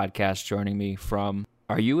on the podcast joining me from...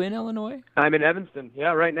 Are you in Illinois? I'm in Evanston,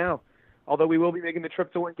 yeah, right now. Although we will be making the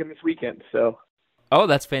trip to Lincoln this weekend, so... Oh,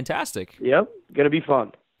 that's fantastic. Yep, going to be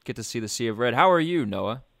fun. Get to see the Sea of Red. How are you,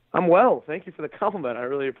 Noah? I'm well. Thank you for the compliment. I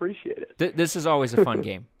really appreciate it. This is always a fun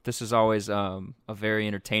game. This is always a very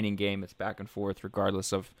entertaining game. It's back and forth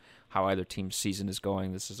regardless of how either team's season is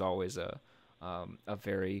going. This is always a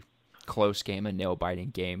very close game, a nail-biting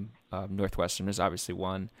game. Northwestern has obviously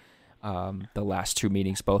won the last 2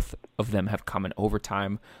 meetings. Both of them have come in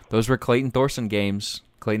overtime. Those were Clayton Thorson games.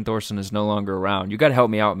 Clayton Thorson is no longer around. You got to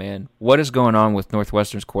help me out, man. What is going on with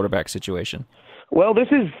Northwestern's quarterback situation? Well, this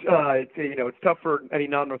is, it's tough for any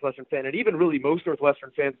non-Northwestern fan, and even really most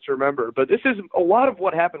Northwestern fans to remember, but this is a lot of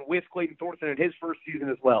what happened with Clayton Thorson in his first season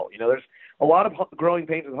as well. There's a lot of growing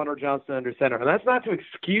pains with Hunter Johnson under center, and that's not to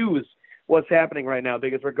excuse what's happening right now,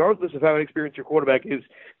 because regardless of how inexperienced your quarterback is,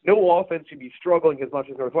 no offense should be struggling as much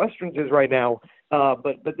as Northwestern's is right now,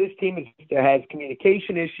 but this team has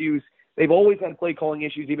communication issues. They've always had play calling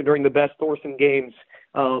issues, even during the best Thorson games.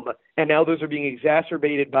 And now those are being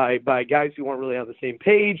exacerbated by guys who weren't really on the same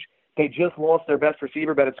page. They just lost their best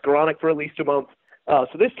receiver, Bennett Skoranek, for at least a month.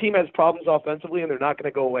 So this team has problems offensively, and they're not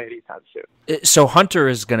going to go away anytime soon. So Hunter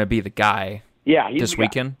is going to be the guy this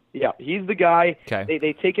weekend? Yeah, he's the guy. Okay.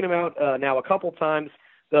 They've taken him out now a couple times.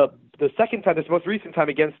 The second time, this most recent time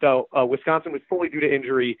against Wisconsin was fully due to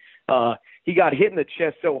injury. He got hit in the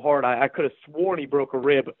chest so hard, I could have sworn he broke a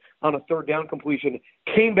rib on a third down completion,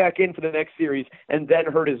 came back in for the next series, and then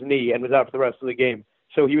hurt his knee and was out for the rest of the game.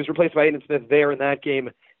 So he was replaced by Aiden Smith there in that game.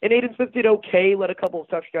 And Aiden Smith did okay, led a couple of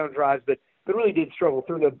touchdown drives, but really did struggle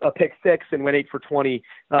through a pick six and went 8 for 20.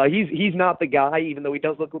 He's not the guy, even though he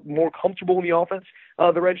does look more comfortable in the offense.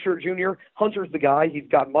 The redshirt junior, Hunter's the guy. He's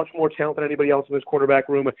got much more talent than anybody else in his quarterback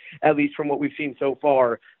room, at least from what we've seen so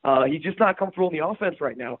far. He's just not comfortable in the offense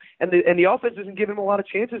right now, and the offense doesn't give him a lot of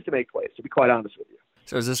chances to make plays, to be quite honest with you.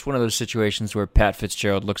 So is this one of those situations where Pat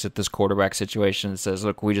Fitzgerald looks at this quarterback situation and says,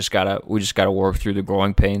 "Look, we just gotta work through the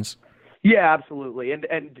growing pains"? Yeah, absolutely,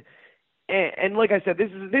 and like I said, this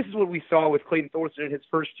is what we saw with Clayton Thorson in his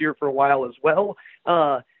first year for a while as well.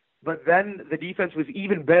 But then the defense was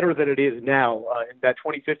even better than it is now in that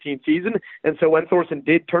 2015 season. And so when Thorson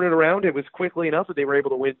did turn it around, it was quickly enough that they were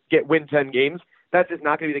able to win 10 games. That's just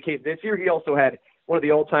not going to be the case this year. He also had one of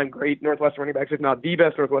the all-time great Northwestern running backs, if not the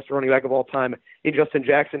best Northwestern running back of all time, in Justin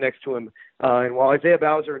Jackson next to him. And while Isaiah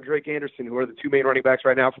Bowser and Drake Anderson, who are the 2 main running backs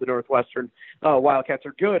right now for the Northwestern Wildcats,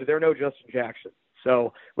 are good, they're no Justin Jackson.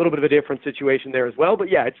 So a little bit of a different situation there as well.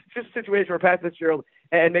 But, yeah, it's just a situation where Pat Fitzgerald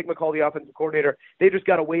and Nick McCall, the offensive coordinator, they just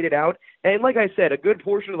got to wait it out. And like I said, a good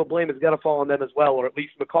portion of the blame has got to fall on them as well, or at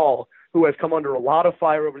least McCall, who has come under a lot of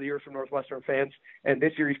fire over the years from Northwestern fans. And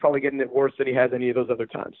this year he's probably getting it worse than he has any of those other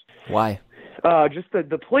times. Why? Just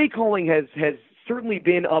the play calling has certainly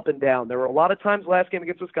been up and down. There were a lot of times last game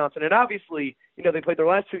against Wisconsin, and obviously, they played their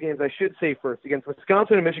last two games, I should say first, against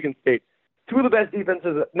Wisconsin and Michigan State. Two of the best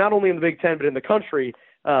defenses, not only in the Big Ten, but in the country.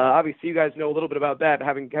 Obviously, you guys know a little bit about that,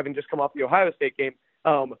 having just come off the Ohio State game.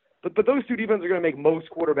 But those two defenses are going to make most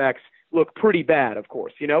quarterbacks look pretty bad, of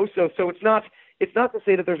course, So it's not to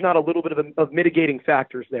say that there's not a little bit of mitigating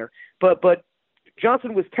factors there. But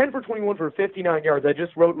Johnson was 10 for 21 for 59 yards. I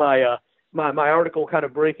just wrote my article kind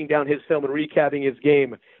of breaking down his film and recapping his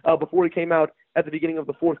game before he came out at the beginning of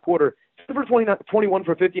the fourth quarter. 10 for 21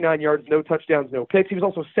 for 59 yards, no touchdowns, no picks. He was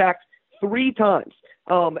also sacked 3 times.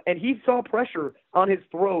 And he saw pressure on his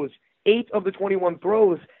throws, 8 of the 21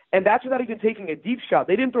 throws, and that's without even taking a deep shot.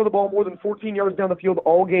 They didn't throw the ball more than 14 yards down the field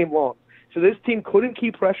all game long. So this team couldn't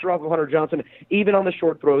keep pressure off of Hunter Johnson, even on the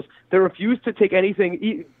short throws. They refused to take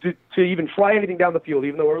anything, to even try anything down the field,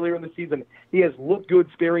 even though earlier in the season he has looked good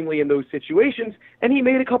sparingly in those situations, and he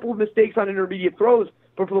made a couple of mistakes on intermediate throws,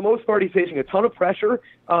 but for the most part he's facing a ton of pressure,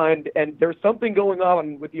 and there's something going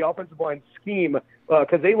on with the offensive line scheme,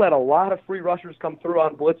 because they let a lot of free rushers come through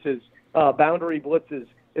on blitzes, boundary blitzes,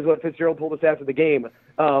 is what Fitzgerald told us after the game,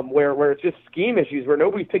 where it's just scheme issues, where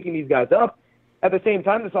nobody's picking these guys up. At the same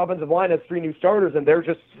time, this offensive line has 3 new starters, and they're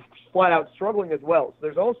just flat out struggling as well. So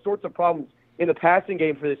there's all sorts of problems in the passing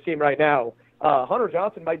game for this team right now. Hunter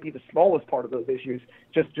Johnson might be the smallest part of those issues,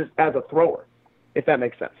 just as a thrower, if that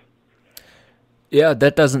makes sense. Yeah,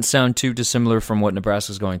 that doesn't sound too dissimilar from what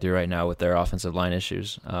Nebraska's going through right now with their offensive line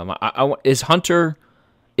issues. Is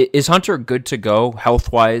Hunter good to go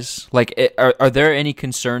health-wise? Like, are there any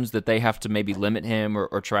concerns that they have to maybe limit him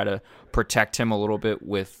or try to protect him a little bit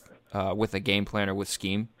with a game plan or with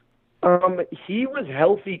scheme? He was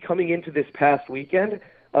healthy coming into this past weekend,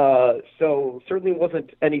 so certainly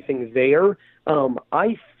wasn't anything there.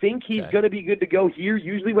 I think he's going to be good to go here.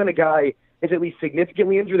 Usually when a guy is at least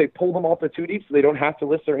significantly injured, they pull them off the 2 deep so they don't have to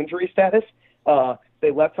list their injury status. They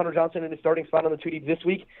left Hunter Johnson in his starting spot on the 2 deep this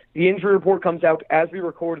week. The injury report comes out as we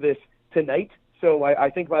record this tonight, so I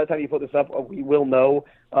think by the time you put this up, we will know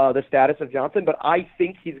the status of Johnson, but I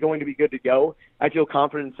think he's going to be good to go. I feel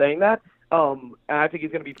confident in saying that, and I think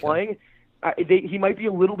he's going to be playing. He might be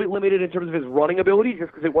a little bit limited in terms of his running ability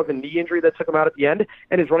just because it was a knee injury that took him out at the end,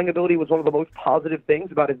 and his running ability was one of the most positive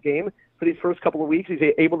things about his game for these first couple of weeks. He's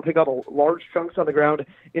able to pick up large chunks on the ground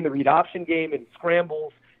in the read option game, in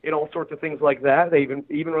scrambles, in all sorts of things like that. They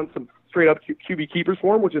even run some straight-up QB keepers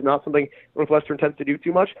for him, which is not something Northwestern tends to do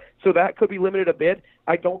too much. So that could be limited a bit.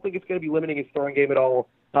 I don't think it's going to be limiting his throwing game at all.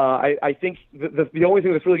 I think the only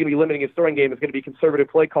thing that's really going to be limiting his throwing game is going to be conservative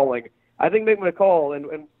play calling. I think Mick McCall,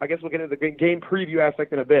 and I guess we'll get into the game preview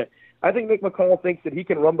aspect in a bit, I think Mick McCall thinks that he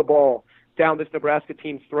can run the ball down this Nebraska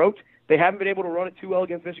team's throat. They haven't been able to run it too well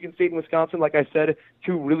against Michigan State and Wisconsin, like I said,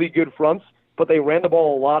 2 really good fronts, but they ran the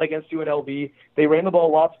ball a lot against UNLV. They ran the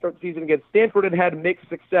ball a lot to start the season against Stanford and had mixed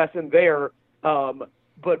success in there,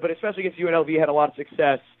 but especially against UNLV had a lot of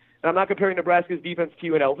success. And I'm not comparing Nebraska's defense to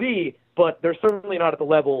UNLV, but they're certainly not at the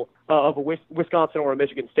level of a Wisconsin or a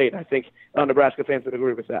Michigan State. I think Nebraska fans would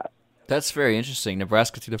agree with that. That's very interesting.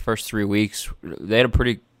 Nebraska, through the first 3 weeks, they had a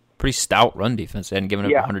pretty stout run defense. They hadn't given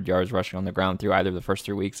up 100 yards rushing on the ground through either of the first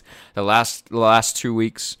 3 weeks. The last 2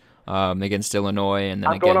 weeks against Illinois, and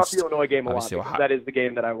then I'm going off the Illinois game a lot because that is the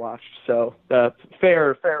game that I watched. So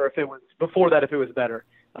fair if it was before that, if it was better.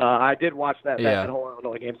 I did watch that whole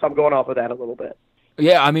Illinois game, so I'm going off of that a little bit.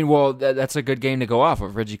 Yeah, I mean, well, that's a good game to go off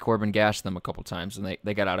of. Reggie Corbin gashed them a couple times, and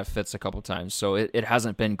they got out of fits a couple times. So it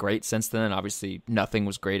hasn't been great since then. Obviously, nothing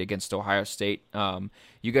was great against Ohio State.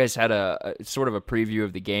 You guys had a sort of a preview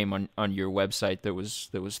of the game on your website. There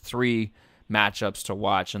was 3 matchups to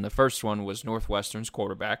watch, and the first one was Northwestern's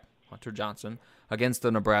quarterback, Hunter Johnson, against the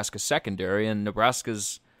Nebraska secondary. And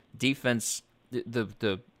Nebraska's defense,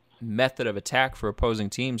 the method of attack for opposing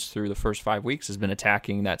teams through the first 5 weeks has been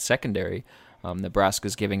attacking that secondary.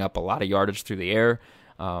 Nebraska's giving up a lot of yardage through the air.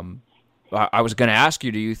 I was going to ask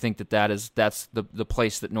you, do you think that's the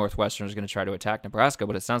place that Northwestern is going to try to attack Nebraska?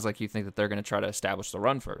 But it sounds like you think that they're going to try to establish the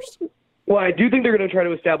run first. Well, I do think they're going to try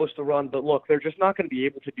to establish the run, but look, they're just not going to be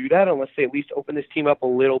able to do that unless they at least open this team up a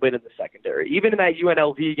little bit in the secondary. Even in that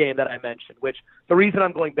UNLV game that I mentioned, which the reason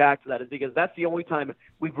I'm going back to that is because that's the only time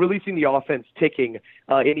we've really seen the offense ticking.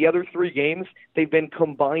 In the other 3 games, they've been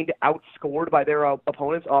combined outscored by their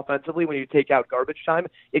opponents offensively when you take out garbage time.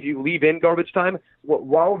 If you leave in garbage time,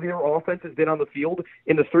 while their offense has been on the field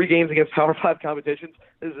in the 3 games against Power 5 competitions,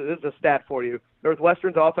 this is a stat for you.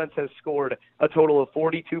 Northwestern's offense has scored a total of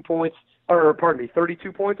 32 points.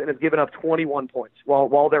 32 points, and has given up 21 points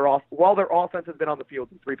while their offense has been on the field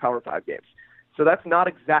in 3 Power 5 games. So that's not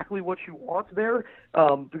exactly what you want there.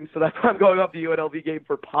 So that's why I'm going off the UNLV game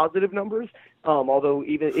for positive numbers. Although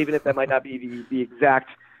even if that might not be the exact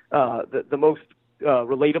the most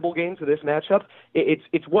relatable game to this matchup,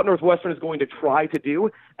 it's what Northwestern is going to try to do,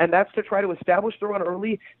 and that's to try to establish the run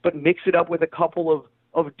early, but mix it up with a couple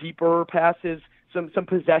of deeper passes, some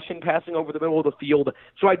possession passing over the middle of the field.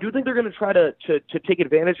 So I do think they're going to try to take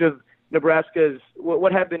advantage of Nebraska's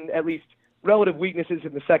what have been at least relative weaknesses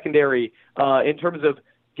in the secondary in terms of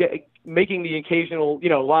making the occasional,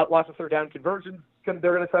 lots of third down conversions. They're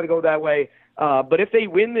going to try to go that way. But if they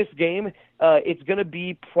win this game, it's going to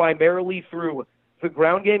be primarily through the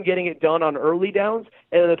ground game getting it done on early downs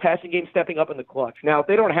and then the passing game stepping up in the clutch. Now, if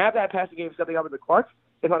they don't have that passing game stepping up in the clutch,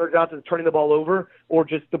 if Hunter Johnson is turning the ball over or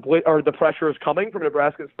just the pressure is coming from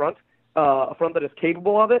Nebraska's front, a front that is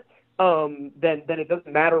capable of it, then it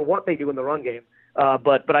doesn't matter what they do in the run game.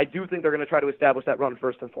 But I do think they're going to try to establish that run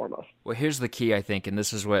first and foremost. Well, here's the key, I think, and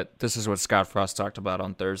this is what Scott Frost talked about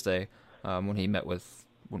on Thursday when he met with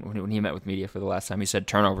media for the last time. He said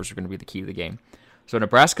turnovers are going to be the key to the game. So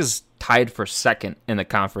Nebraska's tied for second in the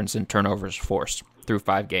conference in turnovers forced through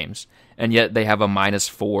 5 games, and yet they have a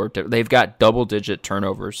 -4. They've got double-digit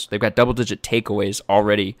turnovers. They've got double-digit takeaways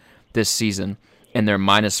already this season, and they're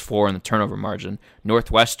 -4 in the turnover margin.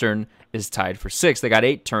 Northwestern is tied for 6th. They got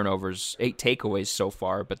 8 turnovers, 8 takeaways so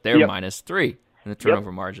far, but they're -3 in the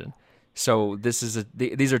turnover margin. So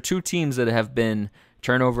these are two teams that have been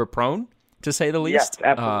turnover prone, to say the least.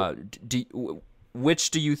 Yes, absolutely.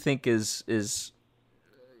 Which do you think is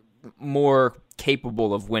more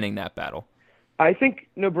capable of winning that battle? I think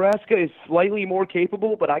Nebraska is slightly more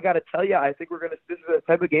capable, but I got to tell you, I think this is a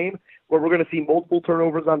type of game where we're going to see multiple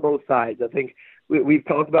turnovers on both sides. I think we've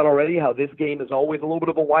talked about already how this game is always a little bit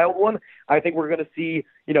of a wild one. I think we're going to see,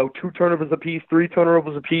 2 turnovers apiece, 3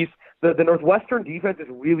 turnovers apiece. The Northwestern defense is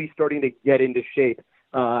really starting to get into shape.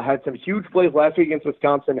 Had some huge plays last week against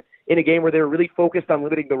Wisconsin in a game where they were really focused on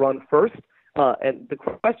limiting the run first. And the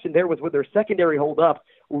question there was, would their secondary hold up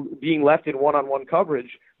being left in one-on-one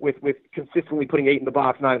coverage with consistently putting 8 in the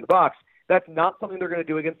box, 9 in the box? That's not something they're going to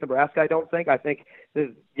do against Nebraska, I don't think. I think,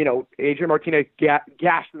 Adrian Martinez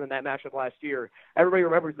gashed them in that matchup last year. Everybody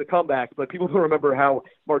remembers the comeback, but people don't remember how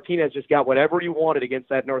Martinez just got whatever he wanted against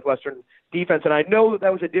that Northwestern defense. And I know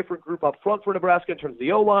that was a different group up front for Nebraska in terms of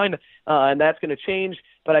the O-line, and that's going to change.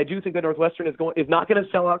 But I do think that Northwestern is not going to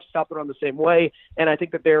sell out to stop the run the same way. And I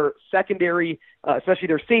think that their secondary, especially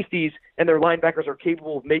their safeties and their linebackers, are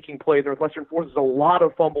capable of making plays. Northwestern forces a lot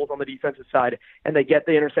of fumbles on the defensive side, and they get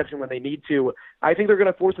the interception when they need to. I think they're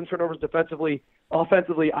going to force some turnovers defensively.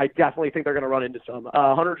 Offensively, I definitely think they're going to run into some.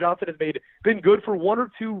 Hunter Johnson has been good for 1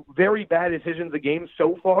 or 2 very bad decisions a game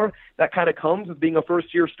so far. That kind of comes with being a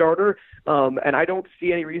first-year starter, and I don't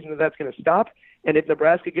see any reason that that's going to stop. And if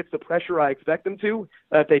Nebraska gets the pressure I expect them to,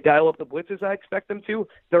 if they dial up the blitzes I expect them to,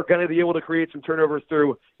 they're going to be able to create some turnovers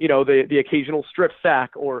through, the occasional strip sack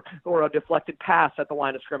or a deflected pass at the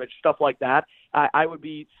line of scrimmage, stuff like that. I would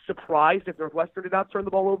be surprised if Northwestern did not turn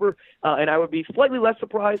the ball over, and I would be slightly less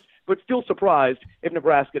surprised, but still surprised if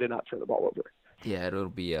Nebraska did not turn the ball over. Yeah, it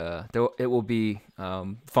will be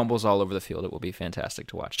fumbles all over the field. It will be fantastic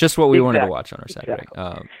to watch. Just what we wanted to watch on our Saturday.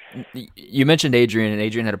 Exactly. You mentioned Adrian, and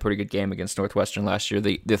Adrian had a pretty good game against Northwestern last year.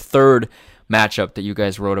 The third matchup that you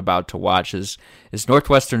guys wrote about to watch is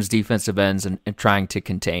Northwestern's defensive ends and trying to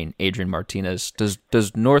contain Adrian Martinez.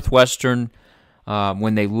 Does Northwestern,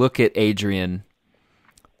 when they look at Adrian,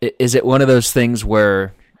 is it one of those things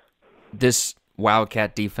where this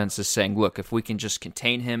Wildcat defense is saying, look, if we can just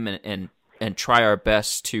contain him and try our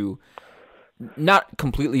best to not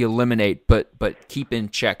completely eliminate, but keep in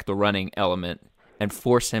check the running element and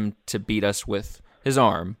force him to beat us with his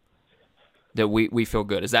arm, that we feel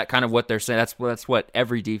good? Is that kind of what they're saying? That's what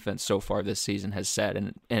every defense so far this season has said.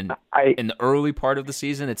 And in the early part of the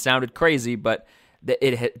season, it sounded crazy, but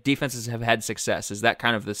defenses have had success. Is that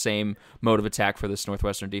kind of the same mode of attack for this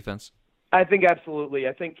Northwestern defense? I think absolutely.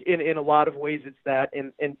 I think in a lot of ways it's that,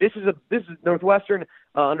 and this is Northwestern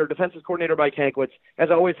under defensive coordinator Mike Hankwitz has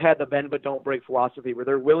always had the bend but don't break philosophy, where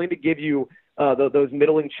they're willing to give you those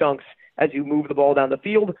middling chunks as you move the ball down the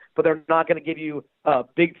field, but they're not going to give you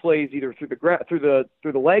big plays either through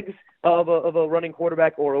the legs of a running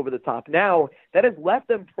quarterback or over the top. Now that has left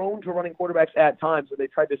them prone to running quarterbacks at times when they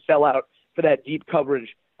tried to sell out for that deep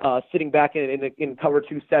coverage, sitting back in cover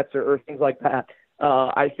 2 sets or things like that.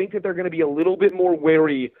 I think that they're going to be a little bit more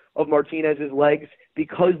wary of Martinez's legs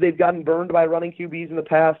because they've gotten burned by running QBs in the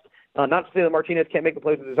past. Not to say that Martinez can't make the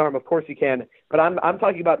plays with his arm. Of course he can. But I'm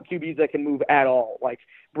talking about QBs that can move at all. Like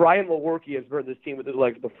Brian Lewerke has burned this team with his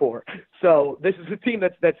legs before. So this is a team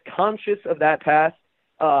that's conscious of that pass.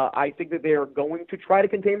 I think that they are going to try to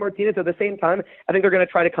contain Martinez. At the same time, I think they're going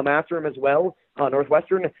to try to come after him as well.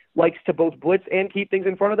 Northwestern likes to both blitz and keep things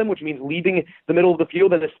in front of them, which means leaving the middle of the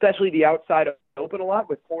field and especially the outside open a lot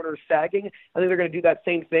with corners sagging. I think they're going to do that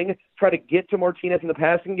same thing, try to get to Martinez in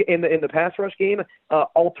the pass rush game,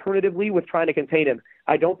 alternatively with trying to contain him.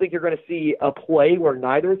 I don't think you're going to see a play where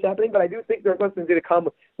neither is happening, but I do think Northwestern's going to come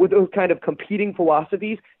with those kind of competing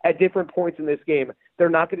philosophies at different points in this game. They're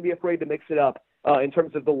not going to be afraid to mix it up. In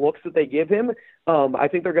terms of the looks that they give him, I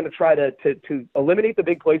think they're going to try to eliminate the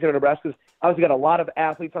big plays in Nebraska's obviously got a lot of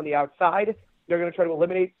athletes on the outside. They're going to try to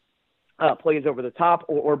eliminate plays over the top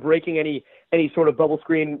or breaking any sort of bubble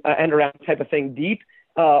screen end around type of thing deep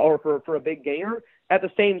or for a big gainer. At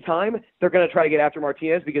the same time, they're going to try to get after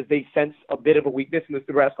Martinez because they sense a bit of a weakness in this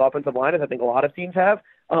Nebraska offensive line, as I think a lot of teams have.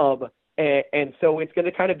 And so it's going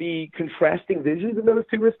to kind of be contrasting visions in those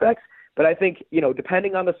two respects. But I think,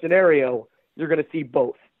 depending on the scenario, you're going to see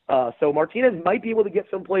both. So Martinez might be able to get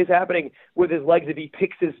some plays happening with his legs if he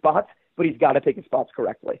picks his spots, but he's got to pick his spots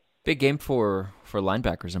correctly. Big game for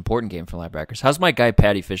linebackers, important game for linebackers. How's my guy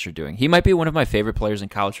Patty Fisher doing? He might be one of my favorite players in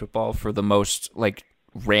college football for the most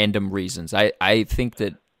random reasons. I think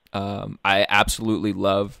that I absolutely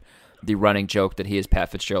love the running joke that he is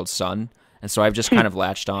Pat Fitzgerald's son, and so I've just kind of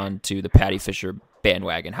latched on to the Patty Fisher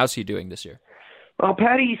bandwagon. How's he doing this year? Well,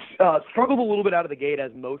 Patty struggled a little bit out of the gate,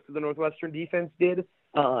 as most of the Northwestern defense did.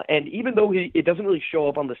 And even though it doesn't really show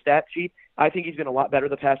up on the stat sheet, I think he's been a lot better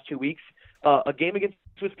the past 2 weeks. A game against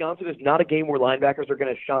Wisconsin is not a game where linebackers are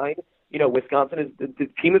going to shine. Wisconsin is the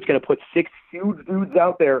team that's going to put 6 huge dudes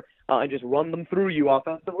out there and just run them through you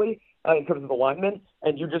offensively in terms of the linemen.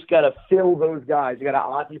 And you just got to fill those guys. You got to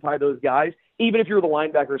occupy those guys, even if you're the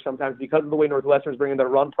linebacker sometimes, because of the way Northwestern's bringing their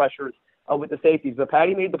run pressures with the safeties. But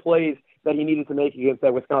Patty made the plays that he needed to make against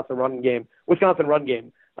that Wisconsin run game.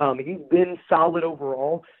 He's been solid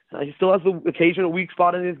overall. He still has the occasional weak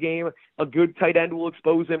spot in his game. A good tight end will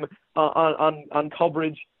expose him on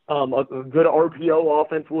coverage. A good RPO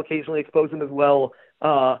offense will occasionally expose him as well,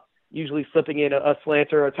 usually slipping in a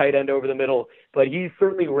slant or a tight end over the middle. But he's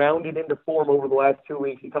certainly rounded into form over the last 2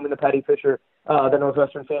 weeks, becoming the Patty Fisher that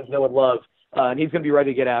Northwestern fans know and love. And he's going to be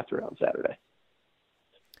ready to get after it on Saturday.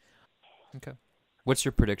 Okay. What's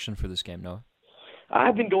your prediction for this game, Noah?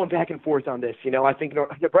 I've been going back and forth on this. I think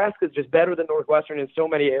Nebraska is just better than Northwestern in so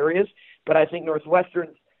many areas, but I think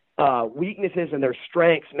Northwestern's weaknesses and their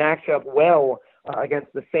strengths match up well against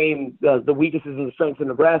the weaknesses and the strengths of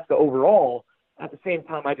Nebraska overall. At the same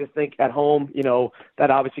time, I just think at home, that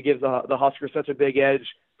obviously gives the Huskers such a big edge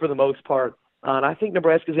for the most part. And I think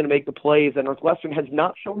Nebraska's going to make the plays that Northwestern has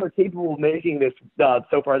not shown they're capable of making this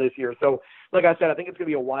so far this year. So, like I said, I think it's going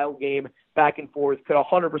to be a wild game, back and forth. Could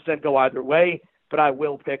 100% go either way, but I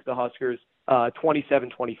will pick the Huskers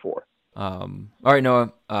 27-24. All right,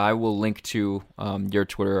 Noah, I will link to your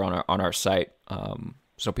Twitter on our site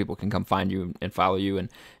so people can come find you and follow you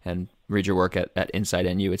and read your work at Inside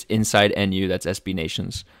NU. It's Inside NU. That's SB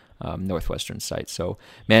Nation's Northwestern site. So,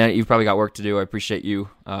 man, you've probably got work to do. I appreciate you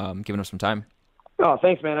giving us some time. Oh,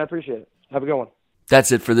 thanks, man. I appreciate it. Have a good one.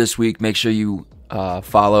 That's it for this week. Make sure you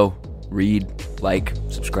follow, read, like,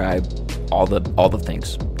 subscribe, all the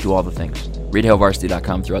things. Do all the things. Read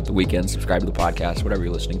HailVarsity.com throughout the weekend. Subscribe to the podcast, whatever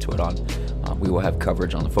you're listening to it on. We will have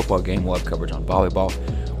coverage on the football game. We'll have coverage on volleyball.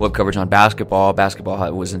 We'll have coverage on basketball.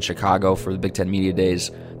 Basketball was in Chicago for the Big Ten Media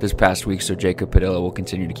Days this past week, so Jacob Padilla will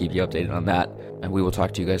continue to keep you updated on that. And we will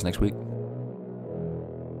talk to you guys next week.